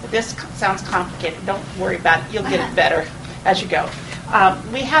 This sounds complicated. Don't worry about it. You'll get it better as you go.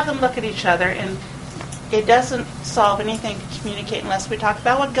 We have them look at each other, and it doesn't solve anything to communicate unless we talk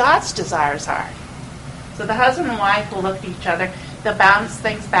about what God's desires are. So the husband and wife will look at each other. They'll bounce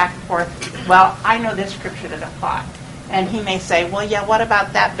things back and forth. Well, I know this scripture that apply. And he may say, well, yeah, what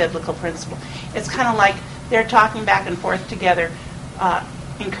about that biblical principle? It's kind of like they're talking back and forth together,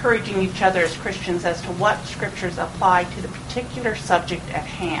 encouraging each other as Christians as to what scriptures apply to the particular subject at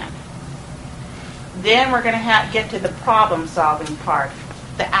hand. Then we're going to get to the problem-solving part,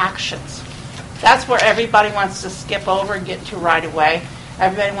 the actions. That's where everybody wants to skip over and get to right away.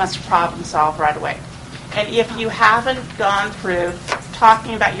 Everybody wants to problem-solve right away. And if you haven't gone through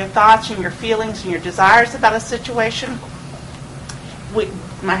talking about your thoughts and your feelings and your desires about a situation,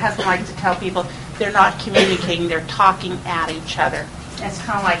 my husband likes to tell people they're not communicating, they're talking at each other. And it's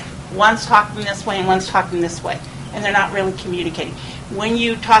kind of like one's talking this way and one's talking this way, and they're not really communicating. When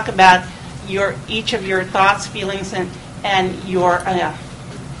you talk about each of your thoughts, feelings, and your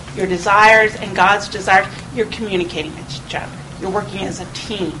desires and God's desires, you're communicating with each other. You're working as a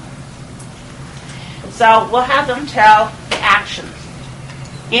team. So we'll have them tell the actions.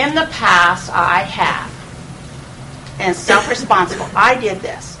 In the past, I have. And self-responsible. I did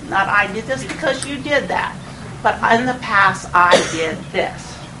this. Not I did this because you did that. But in the past, I did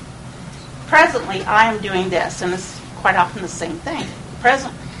this. Presently, I am doing this. And it's quite often the same thing.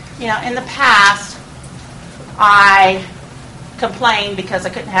 In the past, I complained because I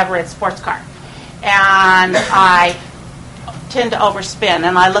couldn't have a red sports car. And I tend to overspend.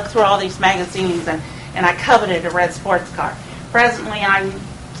 And I look through all these magazines and I coveted a red sports car. Presently, I'm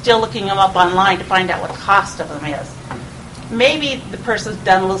still looking them up online to find out what the cost of them is. Maybe the person's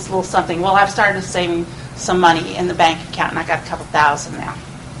done a little something. Well, I've started saving some money in the bank account, and I got a couple thousand now.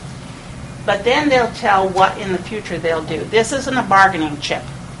 But then they'll tell what in the future they'll do. This isn't a bargaining chip.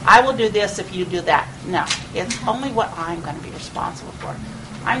 I will do this if you do that. No, it's only what I'm going to be responsible for.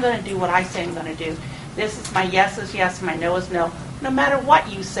 I'm going to do what I say I'm going to do. This is my yes is yes, my no is no, no matter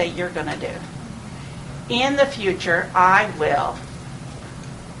what you say you're going to do. In the future, I will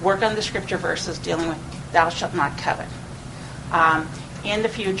work on the scripture verses dealing with thou shalt not covet. In the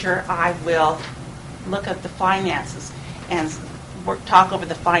future, I will look at the finances and talk over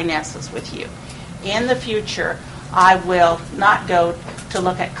the finances with you. In the future, I will not go to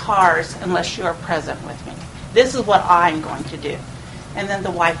look at cars unless you are present with me. This is what I'm going to do. And then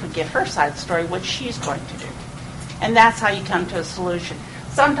the wife would give her side of the story, what she's going to do. And that's how you come to a solution.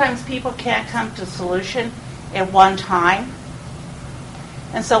 Sometimes people can't come to a solution at one time.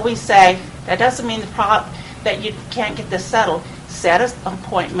 And so we say, that doesn't mean that you can't get this settled. Set an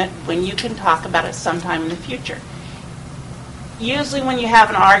appointment when you can talk about it sometime in the future. Usually when you have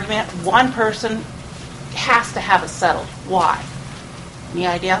an argument, one person has to have it settled. Why? Any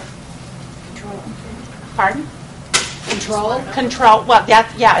idea? Control. Pardon? Control? Control. Well,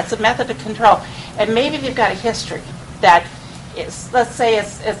 it's a method of control. And maybe they've got a history that let's say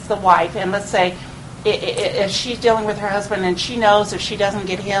it's the wife, and let's say if she's dealing with her husband and she knows if she doesn't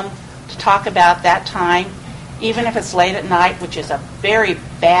get him to talk about that time, even if it's late at night, which is a very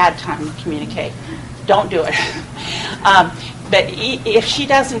bad time to communicate, don't do it. But if she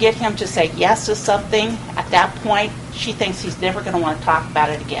doesn't get him to say yes to something, at that point, she thinks he's never going to want to talk about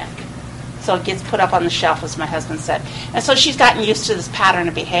it again. So it gets put up on the shelf, as my husband said. And so she's gotten used to this pattern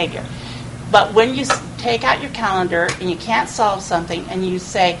of behavior. But when you take out your calendar and you can't solve something and you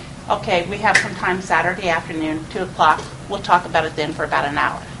say, okay, we have some time Saturday afternoon, 2 o'clock, we'll talk about it then for about an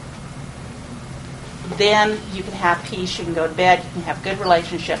hour. Then you can have peace, you can go to bed, you can have good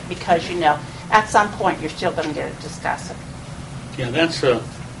relationship because you know at some point you're still going to get to discuss it. Yeah, that's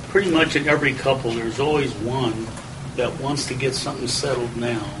pretty much in every couple. There's always one that wants to get something settled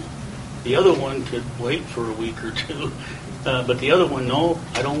now. The other one could wait for a week or two. But the other one, no,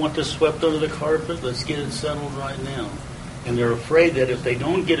 I don't want this swept under the carpet. Let's get it settled right now. And they're afraid that if they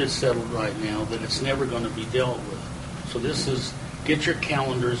don't get it settled right now, that it's never going to be dealt with. So this is, get your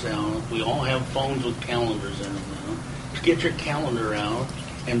calendars out. We all have phones with calendars in them now. Get your calendar out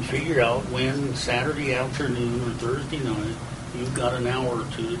and figure out when Saturday afternoon or Thursday night you've got an hour or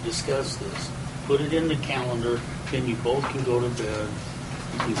two to discuss this. Put it in the calendar, then you both can go to bed.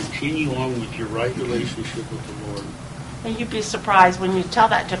 You can continue on with your right relationship with the Lord. And you'd be surprised when you tell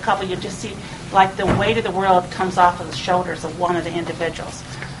that to a couple, you just see like the weight of the world comes off of the shoulders of one of the individuals.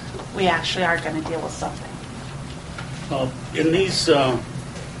 We actually are going to deal with something. In these,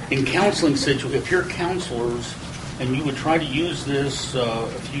 in counseling situations, if you're counselors and you would try to use this,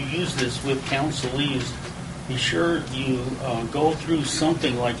 if you use this with counselees, be sure you go through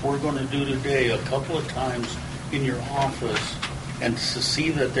something like we're going to do today a couple of times in your office and to see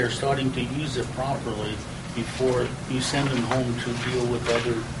that they're starting to use it properly before you send them home to deal with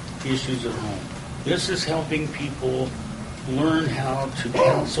other issues at home. This is helping people learn how to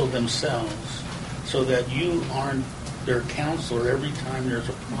counsel themselves so that you aren't their counselor every time there's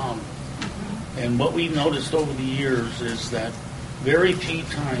a problem. And what we've noticed over the years is that very few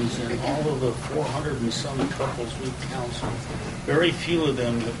times in all of the 400 and some couples we've counseled, very few of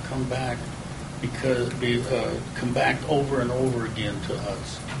them have come back because they come back over and over again to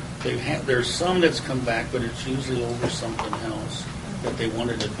us. There's some that's come back, but it's usually over something else that they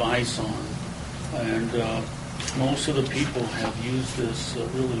wanted advice on. And most of the people have used this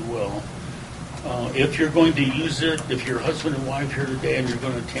really well. If you're going to use it, if you're husband and wife here today and you're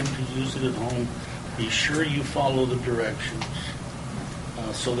going to attempt to use it at home, be sure you follow the directions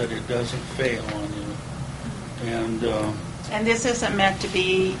so that it doesn't fail on you. And this isn't meant to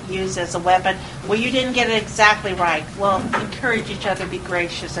be used as a weapon. Well, you didn't get it exactly right. Well, encourage each other, be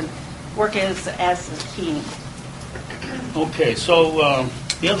gracious, and work as a team. Okay, so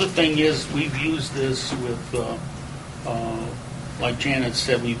the other thing is we've used this with, like Janet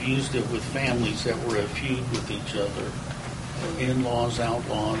said, we've used it with families that were at feud with each other, in-laws,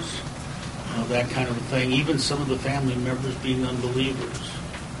 outlaws, that kind of a thing. Even some of the family members being unbelievers.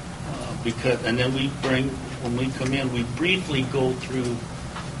 And then when we come in, we briefly go through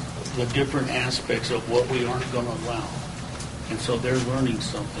the different aspects of what we aren't going to allow. And so they're learning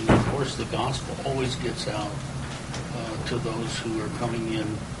something. Of course, the gospel always gets out to those who are coming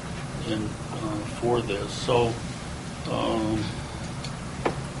in for this. So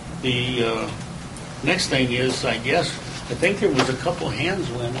the next thing is, I think there was a couple hands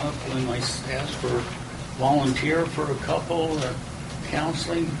went up when I asked for volunteer for a couple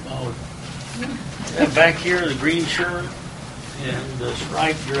counseling. Back here, the green shirt and the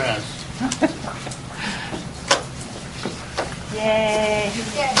striped dress. Yay!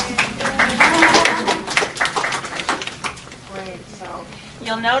 Great. So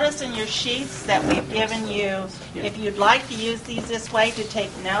you'll notice in your sheets that we've given you, if you'd like to use these this way to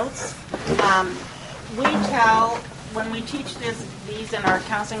take notes, we tell, when we teach these in our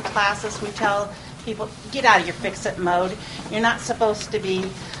counseling classes, we tell people, get out of your fix-it mode. You're not supposed to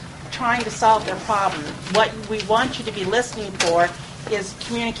be trying to solve their problem. What we want you to be listening for is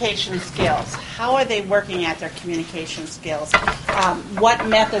communication skills. How are they working at their communication skills? What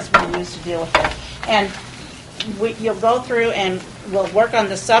methods we use to deal with it? And you'll go through and we'll work on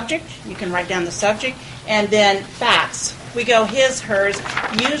the subject. You can write down the subject. And then facts. We go his, hers.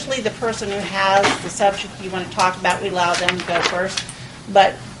 Usually the person who has the subject you want to talk about, we allow them to go first.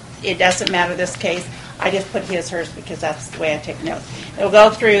 But it doesn't matter this case. I just put his, hers because that's the way I take notes. We'll go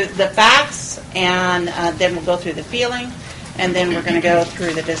through the facts, and then we'll go through the feeling, and then we're going to go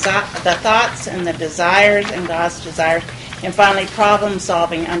through the thoughts and the desires and God's desires, and finally problem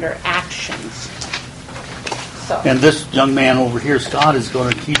solving under actions. So. And this young man over here, Scott, is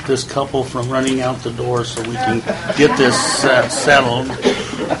going to keep this couple from running out the door so we can get this settled.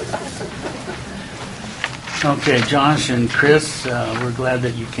 Okay, Josh and Chris, we're glad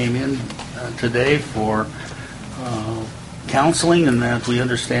that you came in today for counseling, and that we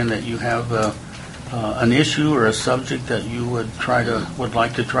understand that you have an issue or a subject that you would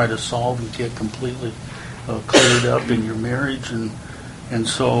like to try to solve and get completely cleared up in your marriage, and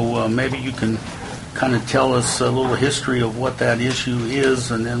so maybe you can kind of tell us a little history of what that issue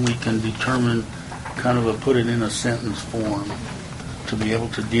is, and then we can determine, put it in a sentence form to be able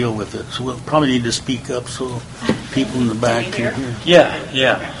to deal with it. So we'll probably need to speak up so people in the back can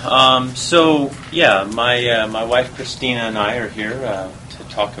hear. My wife Christina and I are here to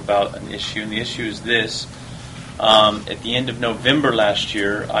talk about an issue, and the issue is this. At the end of November last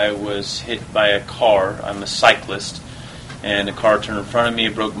year, I was hit by a car. I'm a cyclist, and a car turned in front of me,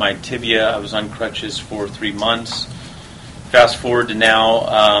 broke my tibia. I was on crutches for 3 months. Fast forward to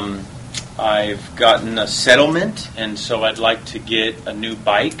now, I've gotten a settlement, and so I'd like to get a new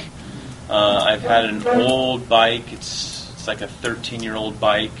bike. I've had an old bike. It's like a 13-year-old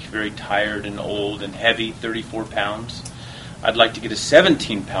bike, very tired and old and heavy, 34 pounds. I'd like to get a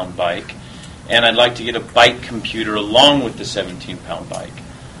 17-pound bike, and I'd like to get a bike computer along with the 17-pound bike.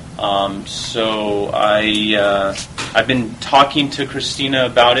 I've been talking to Christina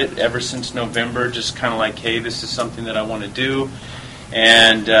about it ever since November, just kind of like, hey, this is something that I want to do.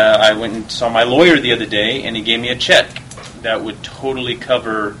 And I went and saw my lawyer the other day, and he gave me a check that would totally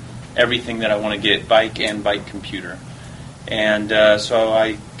cover everything that I want to get, bike and bike computer. And so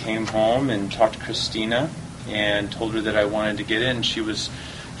I came home and talked to Christina and told her that I wanted to get it, and she was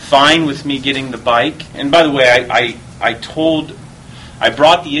fine with me getting the bike. And by the way, I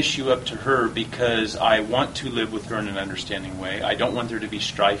brought the issue up to her because I want to live with her in an understanding way. I don't want there to be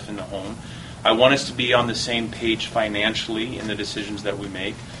strife in the home. I want us to be on the same page financially in the decisions that we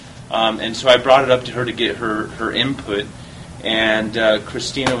make. And so I brought it up to her to get her input. And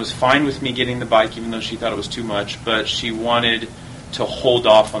Christina was fine with me getting the bike, even though she thought it was too much, but she wanted to hold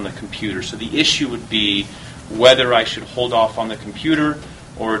off on the computer. So the issue would be whether I should hold off on the computer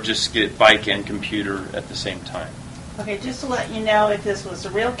or just get bike and computer at the same time. Okay, just to let you know, if this was a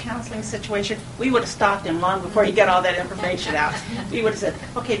real counseling situation, we would have stopped him long before he got all that information out. We would have said,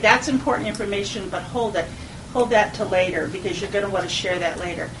 okay, that's important information, but hold that till later, because you're going to want to share that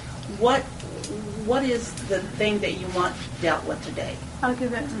later. What is the thing that you want dealt with today? I'll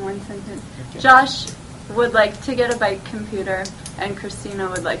give it in one sentence. Josh would like to get a bike computer, and Christina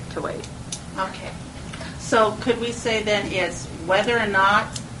would like to wait. Okay. So could we say then is whether or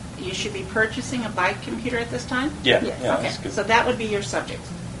not you should be purchasing a bike computer at this time? Yeah, Yes. yeah, Okay, that's good. so that would be your subject.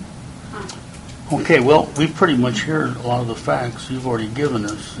 Okay, well, we've pretty much heard a lot of the facts you've already given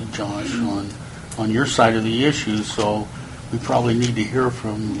us, Josh, on your side of the issue, so we probably need to hear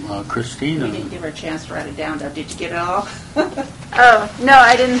from Christina. We didn't give her a chance to write it down, though. Did you get it all? Oh, no,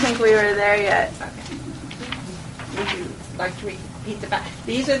 I didn't think we were there yet. Okay. Would you like to repeat the facts?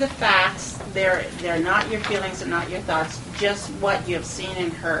 These are the facts. They're not your feelings and not your thoughts, just what you have seen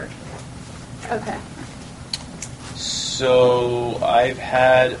and heard. Okay. So I've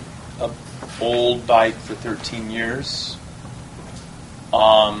had an old bike for 13 years.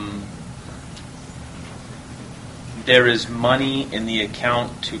 There is money in the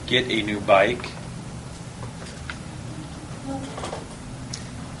account to get a new bike.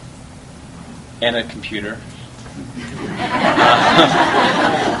 And a computer.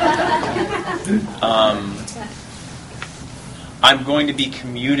 I'm going to be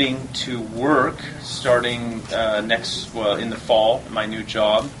commuting to work starting in the fall, my new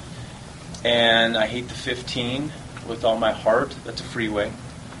job. And I hate the 15 with all my heart. That's a freeway.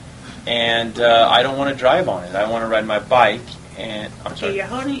 And I don't want to drive on it. I want to ride my bike. And I'm sorry.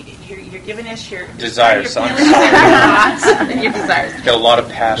 You're giving us your Desires. Your I'm feelings and your thoughts and your desires. Got a lot of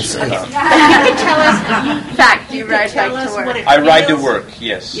passion. You can tell us. Fact, you could ride tell bike us to work. what it I ride to feels. work,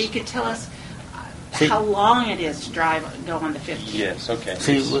 yes. You could tell us how long it is to go on the 15. Yes, okay.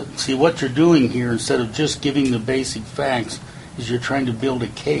 See, what you're doing here, instead of just giving the basic facts, is you're trying to build a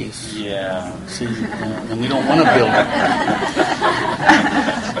case. Yeah. See, and we don't want to build it.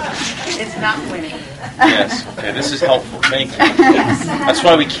 It's not winning. Yes. Okay, this is helpful. Thank you. That's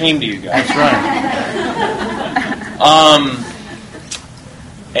why we came to you guys. That's right.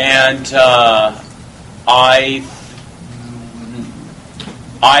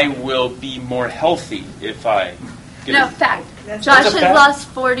 I will be more healthy if I get No, a... fact. That's Josh a has fact? lost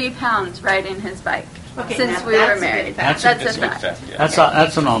 40 pounds riding his bike Okay, since now we were that's a married. good fact. That's That's a a good fact. fact, yeah.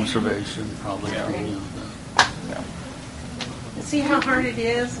 That's an observation, probably. Yeah. You know, See how hard it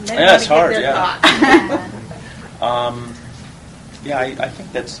is? And then Yeah, it's everybody hard, get their yeah. thoughts. Yeah, I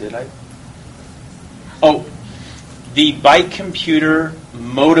think that's it. The bike computer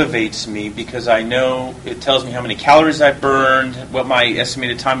motivates me because I know it tells me how many calories I've burned, what my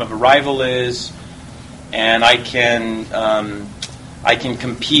estimated time of arrival is, and I can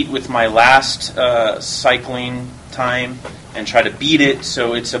compete with my last cycling time and try to beat it.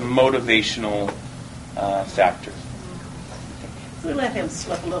 So it's a motivational factor. We let him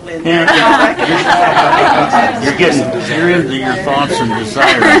slip a little in Yeah. there. You're into your thoughts and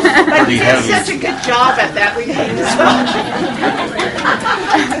desires But pretty he did heavy. such a good job at that. We need to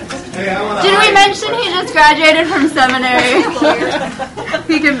Did we mention he just graduated from seminary?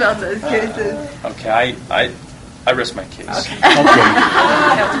 He can build those cases. Okay, I rest my case. Okay.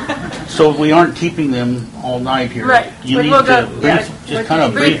 So we aren't keeping them all night here. Right. You But need we'll to go- yeah, just kind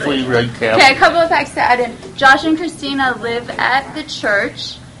of briefly recap. Okay, a couple of facts to add in. Josh and Christina live at the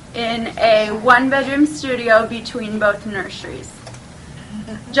church in a one-bedroom studio between both nurseries.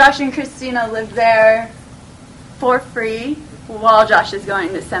 Josh and Christina live there for free while Josh is going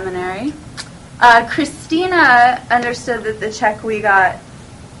to seminary. Christina understood that the check we got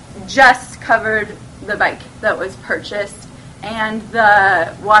just covered the bike that was purchased and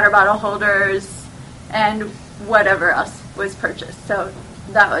the water bottle holders and whatever else was purchased. So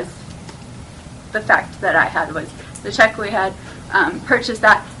that was the fact that I had, was the check we had purchased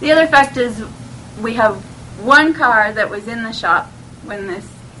that. The other fact is we have one car that was in the shop when this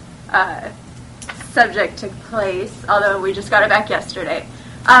subject took place, although we just got it back yesterday.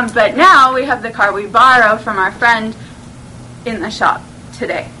 But now we have the car we borrow from our friend in the shop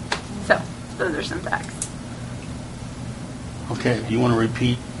today. So those are some facts. Okay. Do you want to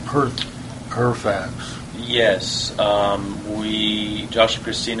repeat her facts? Yes, Josh and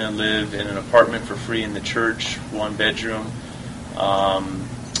Christina live in an apartment for free in the church, one bedroom.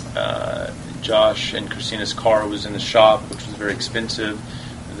 Josh and Christina's car was in the shop, which was very expensive.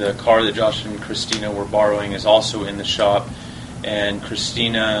 The car that Josh and Christina were borrowing is also in the shop. And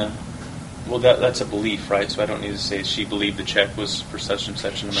Christina, well, that's a belief, right? So I don't need to say she believed the check was for such and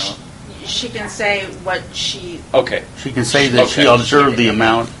such an amount. She can say what she... Okay. She can say that she observed the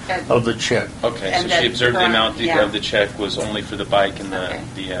amount of the check. Okay, And so she observed the amount yeah. of the check was only for the bike and Okay.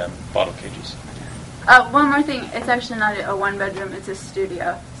 the bottle cages. One more thing, it's actually not a one-bedroom, it's a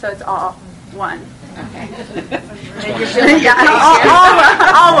studio, so it's all one. Okay.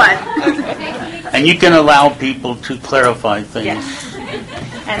 Yeah, all one. And you can allow people to clarify things. Yes.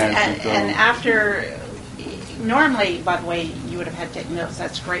 As And, you go. and after, normally, by the way, you would have had to take notes.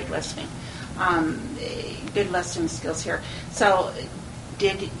 That's great listening. Good listening skills here. So,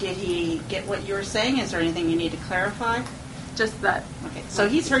 did he get what you were saying? Is there anything you need to clarify? Just that. Okay. So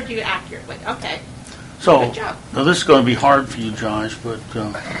he's heard you accurately. Okay. So, Good job. now this is going to be hard for you, Josh, but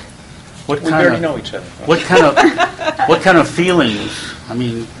what We kind already of know each other. what kind of feelings? I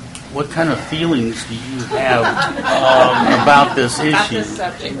mean, what kind of feelings do you have about this About issue? this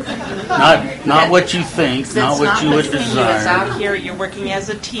subject. Not what you think, not what you would It's desire. out here. You're working as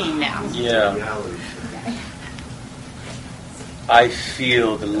a team now. Yeah. I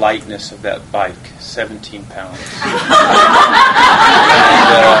feel the lightness of that bike, 17 pounds.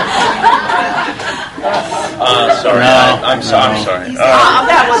 Sorry, No, I'm sorry. I'm sorry. Oh,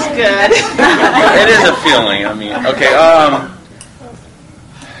 that was good. It is a feeling. I mean, okay.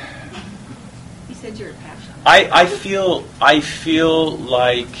 You said you were passionate. I feel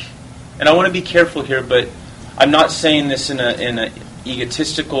like, and I want to be careful here, but I'm not saying this in a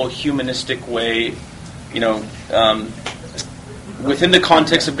egotistical, humanistic way. You know, within the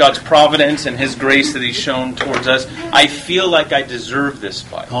context of God's providence and His grace that He's shown towards us, I feel like I deserve this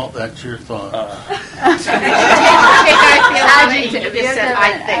bike. Oh, that's your thought. Adjective. You just said,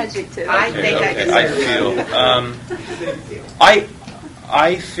 I think. Adjective. I think I Okay, deserve it.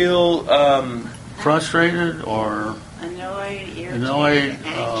 I feel. Frustrated or Annoyed, irritated, annoyed?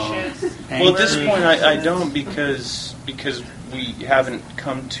 anxious. Well, at this angry, point, I don't because we haven't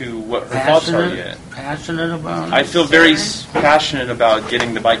come to what her thoughts are yet. passionate about it? I feel very passionate about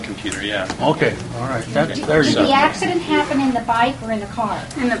getting the bike computer. Yeah. Okay, all right. There you Did go. the accident happen in the bike or in the car?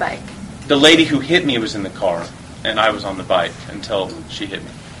 In the bike. The lady who hit me was in the car, and I was on the bike until she hit me.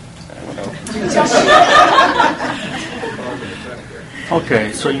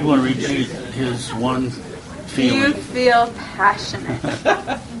 Okay, so you want to repeat his one You feeling? feel passionate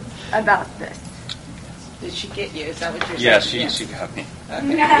about this. Did she get you? Is that what you're Yeah, saying? she got me.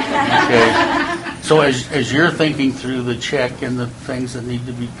 Okay. So as you're thinking through the check and the things that need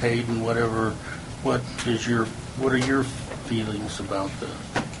to be paid and whatever, what are your feelings about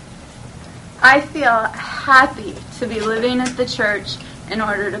this? I feel happy to be living at the church in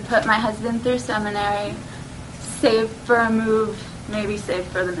order to put my husband through seminary, save for a move, maybe save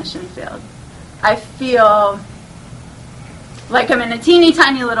for the mission field. I feel like I'm in a teeny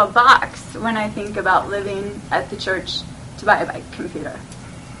tiny little box when I think about living at the church to buy a bike computer.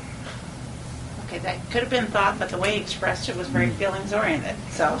 Okay, that could have been thought, but the way he expressed it was very feelings oriented.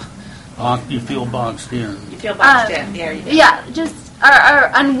 So You feel boxed in. you feel boxed in. Yeah, you do. Yeah, just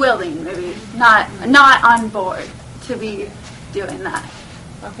are unwilling, maybe not on board to be doing that.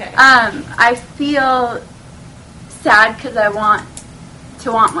 Okay. I feel sad because I want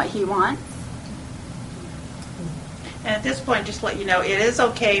what he wants. And at this point, just to let you know, it is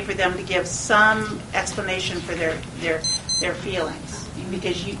okay for them to give some explanation for their feelings,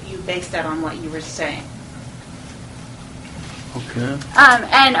 because you based that on what you were saying. Okay.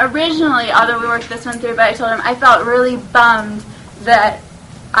 And originally, although we worked this one through, but I told him I felt really bummed that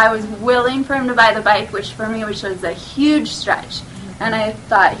I was willing for him to buy the bike, which for me was a huge stretch. And I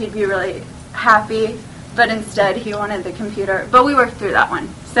thought he'd be really happy, but instead he wanted the computer. But we worked through that one,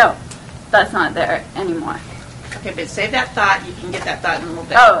 so that's not there anymore. Okay, but save that thought. You can get that thought in a little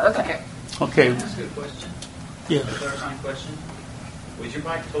bit. Oh, okay. Okay. Can I ask you a question? Yeah. A clarifying question. Was your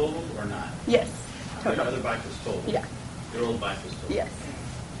bike totaled or not? Yes. Your other bike was totaled? Yeah. Your old bike was totaled? Yes.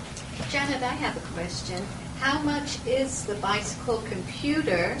 Janet, I have a question. How much is the bicycle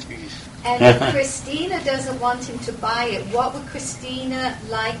computer? And if Christina doesn't want him to buy it, what would Christina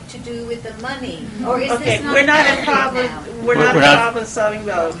like to do with the money? Or is Okay, this not we're not in happening problem. now? We're not in We're not- problem-solving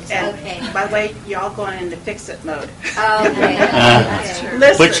mode. And Okay. by the way, y'all going into fix-it mode. Okay.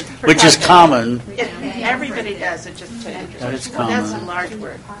 Listen, Which is common. Everybody does it. Just to That is well, that's a common. large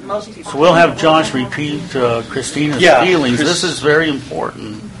word. Most people. So we'll have Josh repeat Christina's Yeah, feelings. Chris- This is very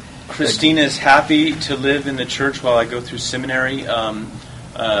important. Christina is happy to live in the church while I go through seminary.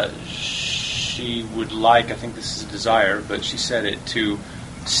 She would like, I think this is a desire, but she said it, to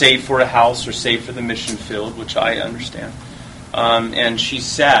save for a house or save for the mission field, which I understand. And she's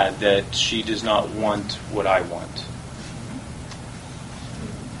sad that she does not want what I want.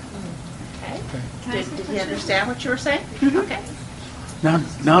 Did he understand what you were saying? Okay.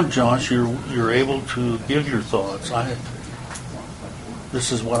 Now, Josh, you're able to give your thoughts.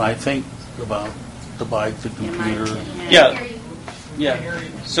 This is what I think about the bike, the computer. Yeah.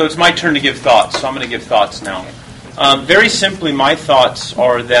 So it's my turn to give thoughts, so I'm going to give thoughts now. Very simply, my thoughts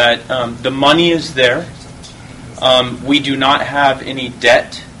are that the money is there. We do not have any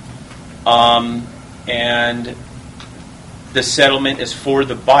debt. And the settlement is for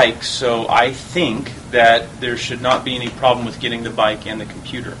the bike, so I think that there should not be any problem with getting the bike and the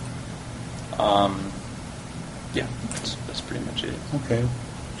computer. That's pretty much it. Okay.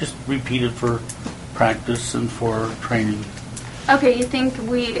 Just repeat it for practice and for training. Okay, you think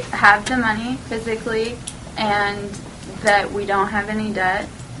we have the money physically and that we don't have any debt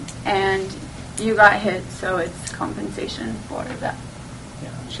and you got hit, so it's compensation for that. Yeah,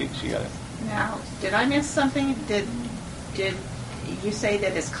 she got it. Now, did I miss something? Did you say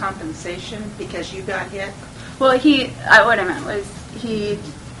that it's compensation because you got hit? Well, what I meant was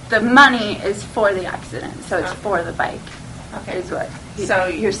the money is for the accident, so it's for the bike. Okay. Is what So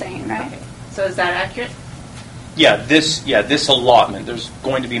you're saying, right? Okay. So is that accurate? This allotment, there's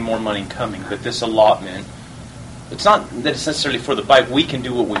going to be more money coming, but this allotment, it's not that it's necessarily for the bike. We can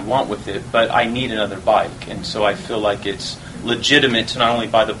do what we want with it, but I need another bike, and so I feel like it's legitimate to not only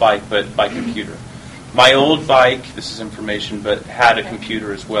buy the bike, but buy computer. My old bike, this is information, but had a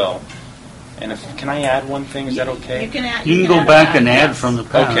computer as well. And can I add one thing? Is that okay? You can add. You can go back and add from the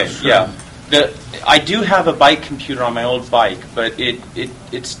past. Okay, sure. yeah. I do have a bike computer on my old bike, but it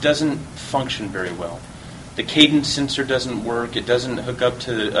doesn't function very well. The cadence sensor doesn't work. It doesn't hook up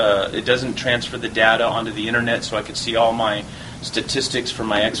to. It doesn't transfer the data onto the internet, so I could see all my statistics for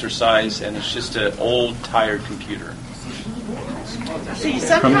my exercise. And it's just an old, tired computer. See,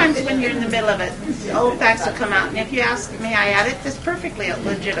 sometimes when you're in the middle of it, old facts will come out, and if you ask, may I add it, it's perfectly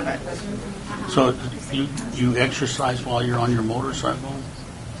legitimate. So you exercise while you're on your motorcycle?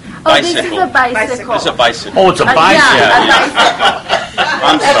 Oh, this is a bicycle. It's a bicycle. Oh, it's a bicycle. Yeah, a bicycle.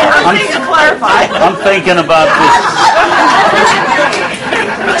 I'm sorry. To clarify. I'm thinking about this.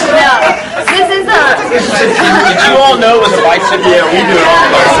 No, this is a. Did you all know it was a bicycle? Yeah, we do.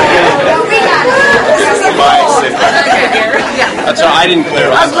 That's all. I didn't clear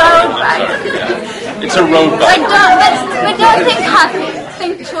A up. road bike. It's a road But bike. don't think happy.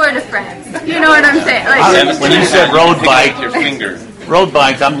 Think Tour de France. You know what I'm saying? Like, When you said road Pick bike, with your finger. road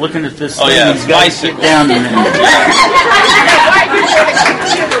bike, I'm looking at this Oh, thing. yeah, He's got to bicycle. get down in it.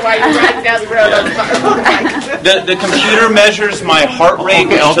 While you're riding down the road on the bike. The computer measures my heart rate.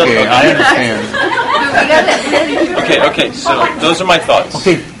 Okay, I understand. Okay. So those are my thoughts.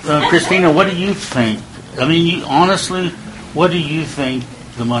 Okay, Christina, what do you think? I mean, honestly, what do you think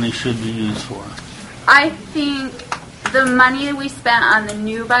the money should be used for? I think the money we spent on the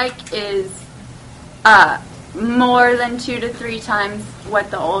new bike is more than 2 to 3 times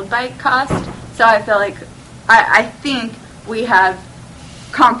what the old bike cost. So I feel like I think we have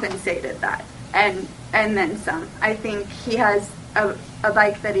compensated that and then some. I think he has a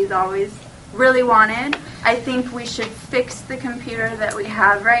bike that he's always really wanted. I think we should fix the computer that we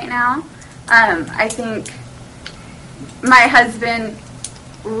have right now. I think my husband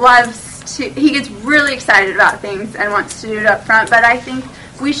he gets really excited about things and wants to do it up front, but I think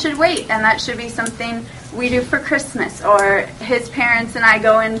we should wait, and that should be something we do for Christmas, or his parents and I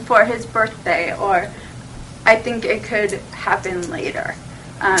go in for his birthday, or I think it could happen later.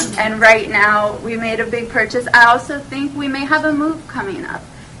 And right now, we made a big purchase. I also think we may have a move coming up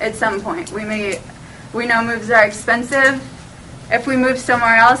at some point. We know moves are expensive. If we move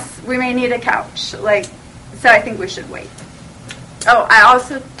somewhere else, we may need a couch. So I think we should wait. Oh, I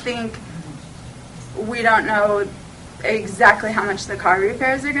also think we don't know exactly how much the car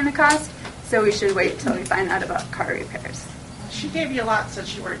repairs are going to cost, so we should wait till we find out about car repairs. She gave you a lot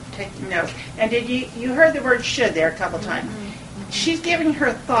since you were taking notes. And did you heard the word should there a couple times. She's giving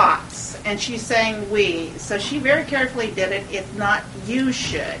her thoughts, and she's saying we. So she very carefully did it. It's not you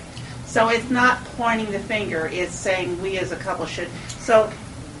should. So it's not pointing the finger. It's saying we as a couple should. So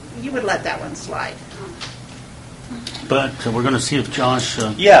you would let that one slide. But we're going to see if Josh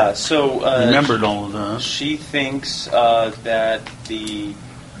remembered all of that. She thinks that the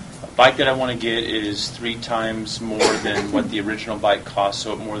bike that I want to get is 3 times more than what the original bike cost,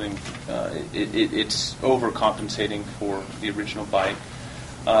 so it's overcompensating for the original bike.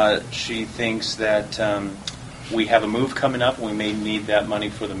 She thinks that we have a move coming up, and we may need that money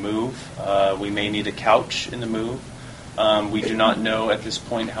for the move. We may need a couch in the move. We do not know at this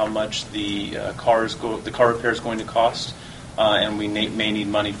point how much the car repair is going to cost, and we may need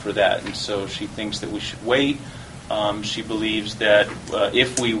money for that. And so she thinks that we should wait. She believes that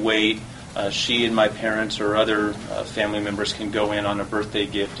if we wait, she and my parents or other family members can go in on a birthday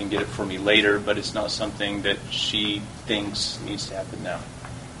gift and get it for me later, but it's not something that she thinks needs to happen now.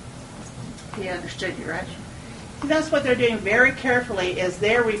 He understood you, right? That's what they're doing very carefully, is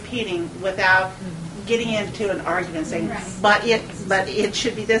they're repeating without getting into an argument saying, but it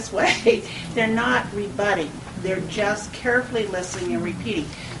should be this way. They're not rebutting. They're just carefully listening and repeating.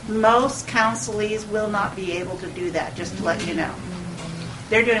 Most counselees will not be able to do that, just to let you know.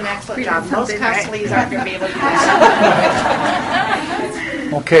 They're doing an excellent job. Most counselees aren't going to be able to do that.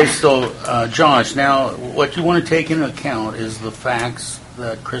 Okay, so Josh, now what you want to take into account is the facts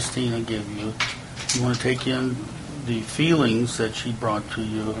that Christina gave you. You want to take in the feelings that she brought to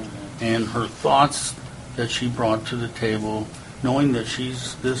you and her thoughts that she brought to the table, knowing that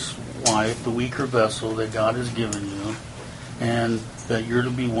she's this wife, the weaker vessel that God has given you, and that you're to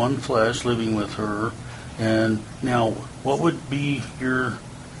be one flesh living with her. And now, what would be your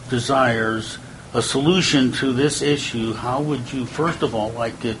desires, a solution to this issue? How would you, first of all,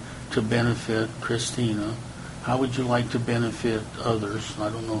 like it to benefit Christina? How would you like to benefit others? I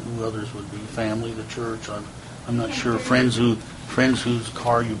don't know who others would be. Family, the church. I'm not sure. Friends whose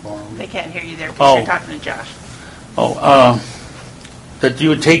car you borrowed. They can't hear you there because you're talking to Josh. That you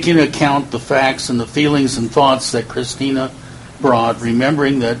would take into account the facts and the feelings and thoughts that Christina brought,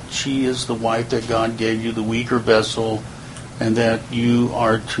 remembering that she is the wife that God gave you, the weaker vessel, and that you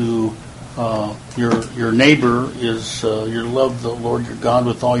are to your neighbor is you love the Lord your God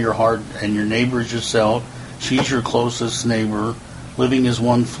with all your heart, and your neighbor is yourself. She's your closest neighbor, living as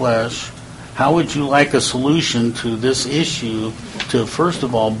one flesh. How would you like a solution to this issue to, first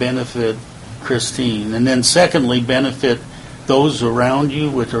of all, benefit Christine, and then secondly, benefit those around you,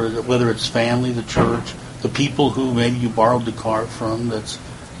 whether it's family, the church, the people who maybe you borrowed the car from that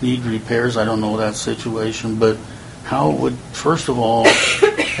need repairs? I don't know that situation, but how would, first of all,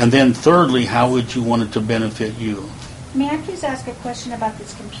 and then thirdly, how would you want it to benefit you? May I please ask a question about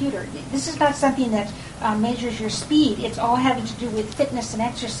this computer? This is not something that measures your speed. It's all having to do with fitness and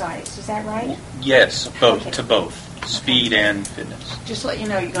exercise. Is that right? Yes, both. Speed and fitness. Just let you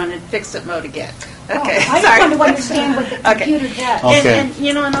know, you're going to fix-it mode again. Okay. sorry. I just want to understand what the computer does. Okay. And,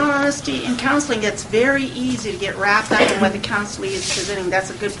 in all honesty, in counseling, it's very easy to get wrapped up in what the counselee is presenting. That's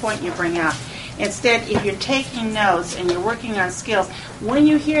a good point you bring out. Instead, if you're taking notes and you're working on skills, when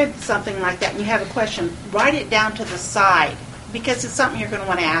you hear something like that and you have a question, write it down to the side, because it's something you're going to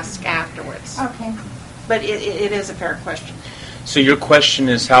want to ask afterwards. Okay. But it is a fair question. So your question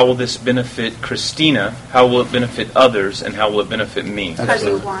is, how will this benefit Christina? How will it benefit others? And how will it benefit me? How do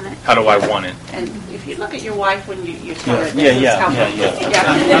you want it? How do I want it? And if you look at your wife when you tell her this,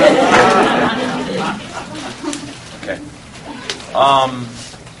 Okay.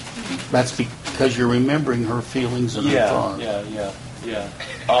 That's because you're remembering her feelings and her thoughts.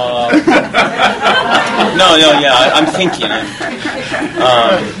 I'm thinking.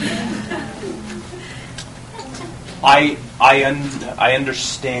 I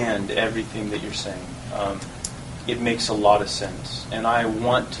understand everything that you're saying. it makes a lot of sense. And I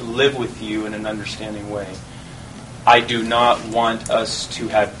want to live with you in an understanding way. I do not want us to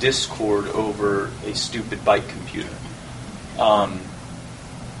have discord over a stupid bike computer.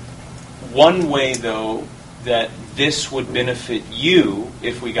 One way, though, that this would benefit you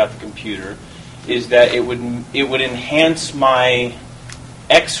if we got the computer is that it would enhance my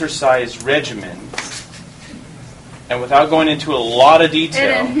exercise regimen. And without going into a lot of detail...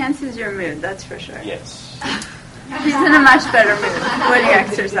 It enhances your mood, that's for sure. Yes. He's in a much better mood when he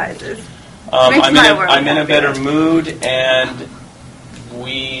exercises. I'm in a better mood, and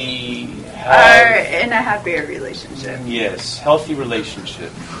we are in a happier relationship. Yes, healthy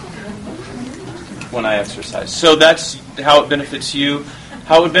relationship when I exercise. So that's how it benefits you.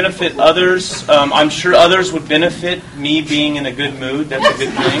 How it would benefit others, I'm sure others would benefit me being in a good mood. That's a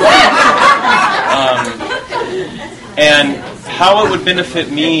good thing. And how it would benefit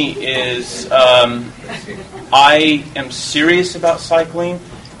me is I am serious about cycling,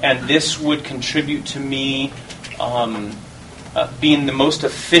 and this would contribute to me being the most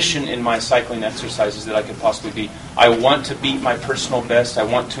efficient in my cycling exercises that I could possibly be. I want to beat my personal best. I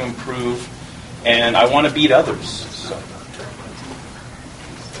want to improve, and I want to beat others. So.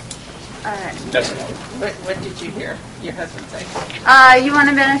 All right. That's what did you hear your husband say? You want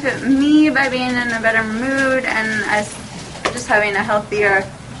to benefit me by being in a better mood and us just having a healthier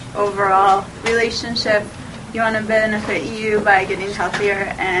overall relationship. You want to benefit you by getting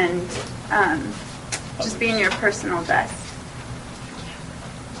healthier and just being your personal best.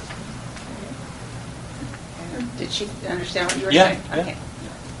 Did she understand what you were saying? Okay.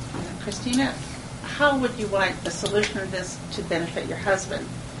 Yeah. Christina, how would you want the solution of this to benefit your husband,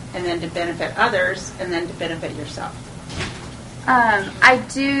 and then to benefit others, and then to benefit yourself? I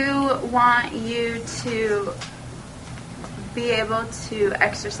do want you to be able to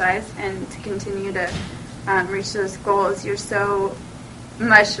exercise and to continue to reach those goals. You're so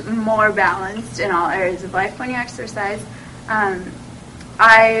much more balanced in all areas of life when you exercise.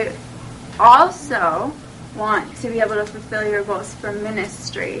 I also want to be able to fulfill your goals for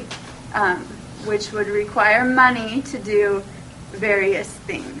ministry, which would require money to do various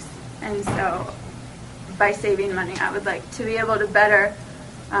things. And so by saving money, I would like to be able to better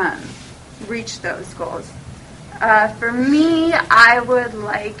reach those goals. For me, I would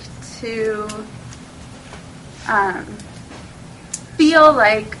like to feel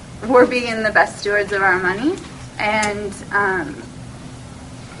like we're being the best stewards of our money and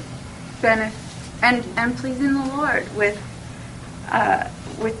and pleasing the Lord with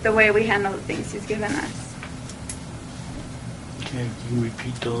the way we handle the things He's given us. Okay, can you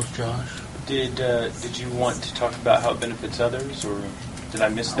repeat those, Josh? Did you want to talk about how it benefits others, or did I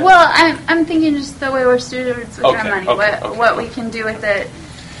miss that? Well, I'm thinking just the way we're stewards with our money, what we can do with it.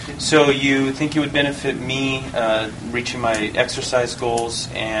 So you think it would benefit me reaching my exercise goals,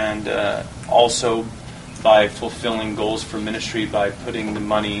 and also by fulfilling goals for ministry by putting the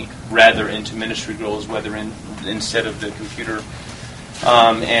money rather into ministry goals, whether instead of the computer.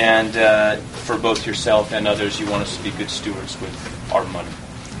 And for both yourself and others, you want us to be good stewards with our money.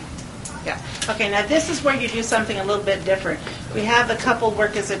 Yeah. Okay, now this is where you do something a little bit different. We have the couple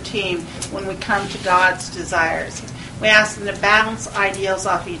work as a team when we come to God's desires. We ask them to bounce ideals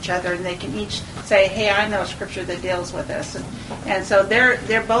off each other, and they can each say, hey, I know scripture that deals with this. And so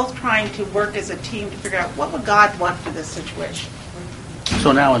they're both trying to work as a team to figure out what would God want for this situation.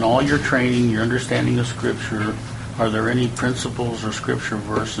 So now in all your training, your understanding of scripture, are there any principles or scripture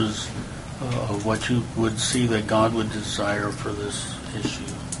verses of what you would see that God would desire for this issue?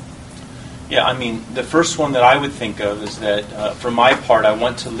 Yeah, I mean, the first one that I would think of is that, for my part, I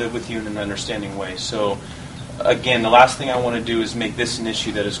want to live with you in an understanding way. So, again, the last thing I want to do is make this an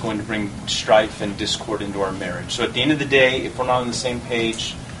issue that is going to bring strife and discord into our marriage. So at the end of the day, if we're not on the same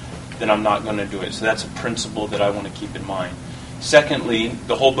page, then I'm not going to do it. So that's a principle that I want to keep in mind. Secondly,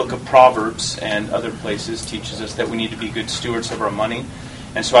 the whole book of Proverbs and other places teaches us that we need to be good stewards of our money.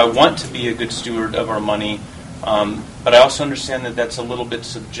 And so I want to be a good steward of our money, but I also understand that that's a little bit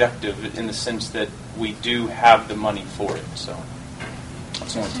subjective in the sense that we do have the money for it. So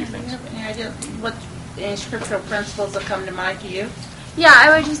that's only two things. Do you have any idea what any scriptural principles that come to mind to you? Yeah, I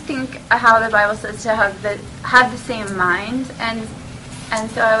would just think how the Bible says to have the same mind, and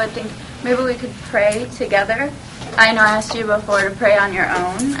so I would think maybe we could pray together. I know I asked you before to pray on your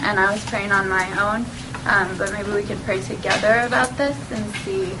own, and I was praying on my own, but maybe we could pray together about this and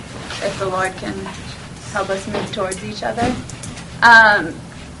see if the Lord can help us move towards each other.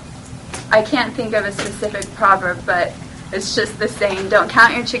 I can't think of a specific proverb, but It's just the saying, don't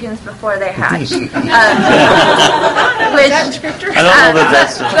count your chickens before they hatch. Which, I don't know that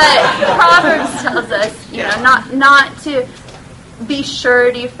that's but Proverbs tells us, you know, not to be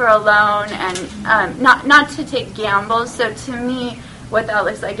surety for a loan and not to take gambles. So to me, what that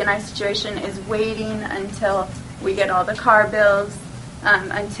looks like in our situation is waiting until we get all the car bills,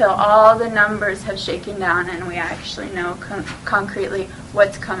 until all the numbers have shaken down and we actually know concretely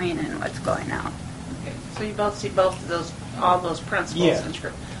what's coming and what's going out. Okay. So you both see all those principles in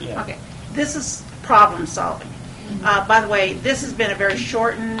Scripture. Yeah. Okay. This is problem solving. By the way, this has been a very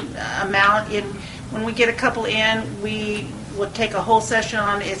shortened amount. When we get a couple in, we would take a whole session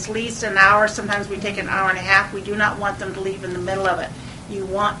on it's at least an hour. Sometimes we take an hour and a half. We do not want them to leave in the middle of it. You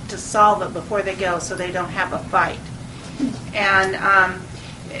want to solve it before they go so they don't have a fight. And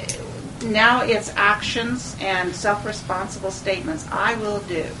now it's actions and self-responsible statements. I will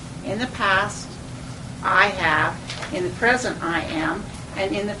do. In the past, I have. In the present, I am.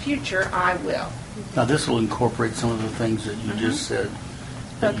 And in the future, I will. Now, this will incorporate some of the things that you just said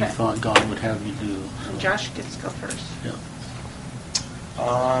that you thought God would have you do. And Josh gets to go first. Yeah.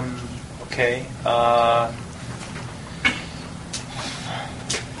 Okay.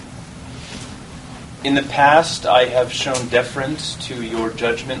 In the past, I have shown deference to your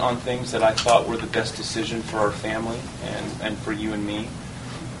judgment on things that I thought were the best decision for our family and for you and me.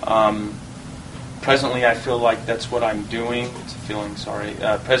 Presently, I feel like that's what I'm doing. It's a feeling, sorry.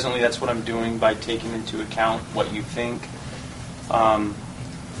 Presently, that's what I'm doing by taking into account what you think. I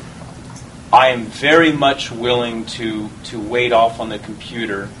am very much willing to wait off on the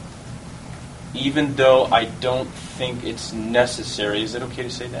computer, even though I don't think it's necessary. Is it okay to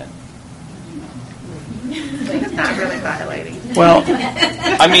say that? It's not really violating. Well,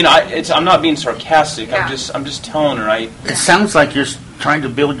 I mean, I'm not being sarcastic. Yeah. I'm just telling her. it sounds like you're trying to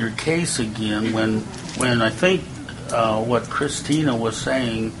build your case again when I think what Christina was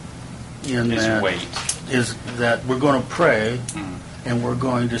saying is that we're going to pray and we're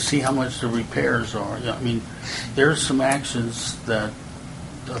going to see how much the repairs are. I mean, there's some actions that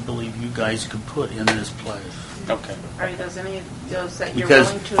I believe you guys could put in this place. Okay. Are those any of those that you're Because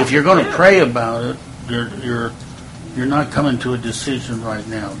willing to if you're going to pray about it, you're not coming to a decision right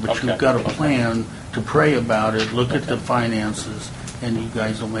now, but Okay. you've got a plan to pray about it, look at the finances, and you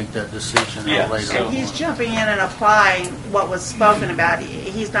guys will make that decision later so on. He's jumping in and applying what was spoken about.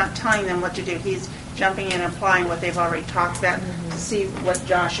 He's not telling them what to do. He's jumping in and applying what they've already talked about to see what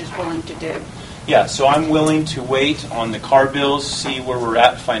Josh is willing to do. Yeah, so I'm willing to wait on the car bills, see where we're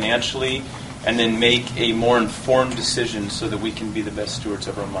at financially, and then make a more informed decision so that we can be the best stewards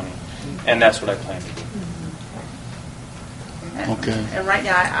of our money. And that's what I plan to do. Okay. And right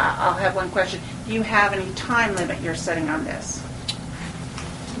now, I'll have one question. Do you have any time limit you're setting on this?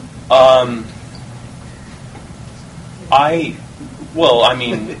 I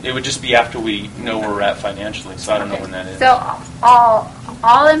mean, it would just be after we know where we're at financially, so I don't know when that is. So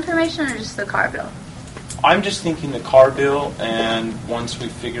all information or just the car bill? I'm just thinking the car bill, and once we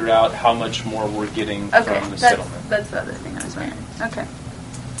figure out how much more we're getting from the settlement. That's the other thing I was wondering. Okay.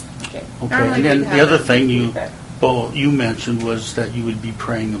 Okay, Normally and then we the have other a- thing you mentioned was that you would be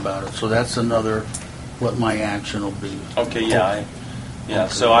praying about it. So that's another what my action will be. Okay, yeah.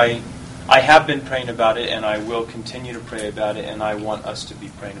 So I have been praying about it, and I will continue to pray about it, and I want us to be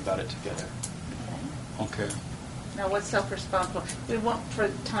praying about it together. Okay. Now, what's self-responsible? We won't, for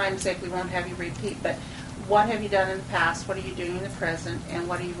time's sake, we won't have you repeat, but what have you done in the past, what are you doing in the present, and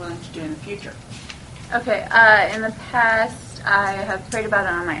what are you willing to do in the future? Okay, in the past, I have prayed about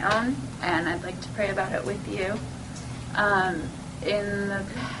it on my own, and I'd like to pray about it with you. In the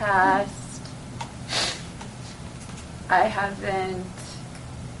past, I haven't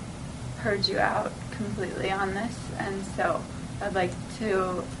heard you out completely on this, and so I'd like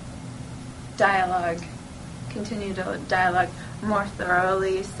to continue to dialogue more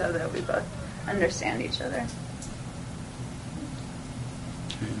thoroughly so that we both understand each other.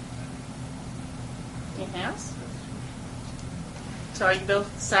 Anything else? So are you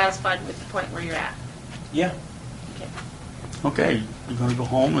both satisfied with the point where you're at? Yeah. Okay. Okay, you're going to go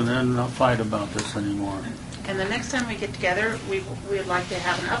home and then not fight about this anymore. And the next time we get together, we'd like to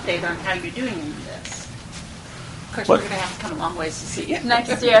have an update on how you're doing in this. Of course, we're going to have to come a long ways to see you.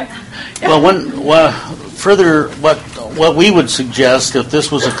 Next year. Further, what we would suggest if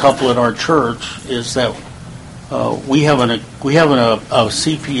this was a couple at our church is that we have a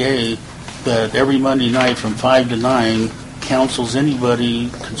CPA that every Monday night from 5 to 9 counsels anybody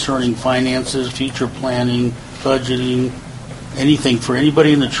concerning finances, future planning, budgeting, anything for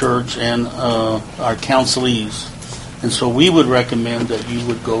anybody in the church and our counselees. And so we would recommend that you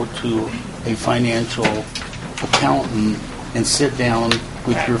would go to a financial accountant and sit down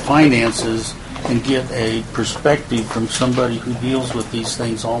with your finances and get a perspective from somebody who deals with these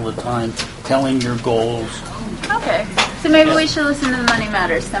things all the time, telling your goals. Okay. So maybe we should listen to the Money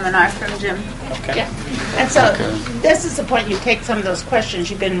Matters seminar from Jim. Okay. Yeah. And so this is the point. You take some of those questions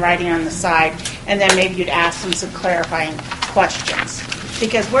you've been writing on the side, and then maybe you'd ask them some clarifying questions.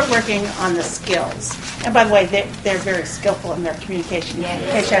 Because we're working on the skills. And by the way, they're very skillful in their communication. In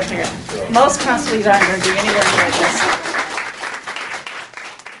case you haven't figured, most counselees aren't going to do anywhere near this.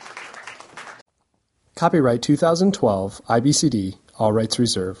 Copyright 2012, IBCD, all rights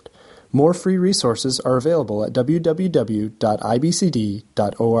reserved. More free resources are available at www.ibcd.org.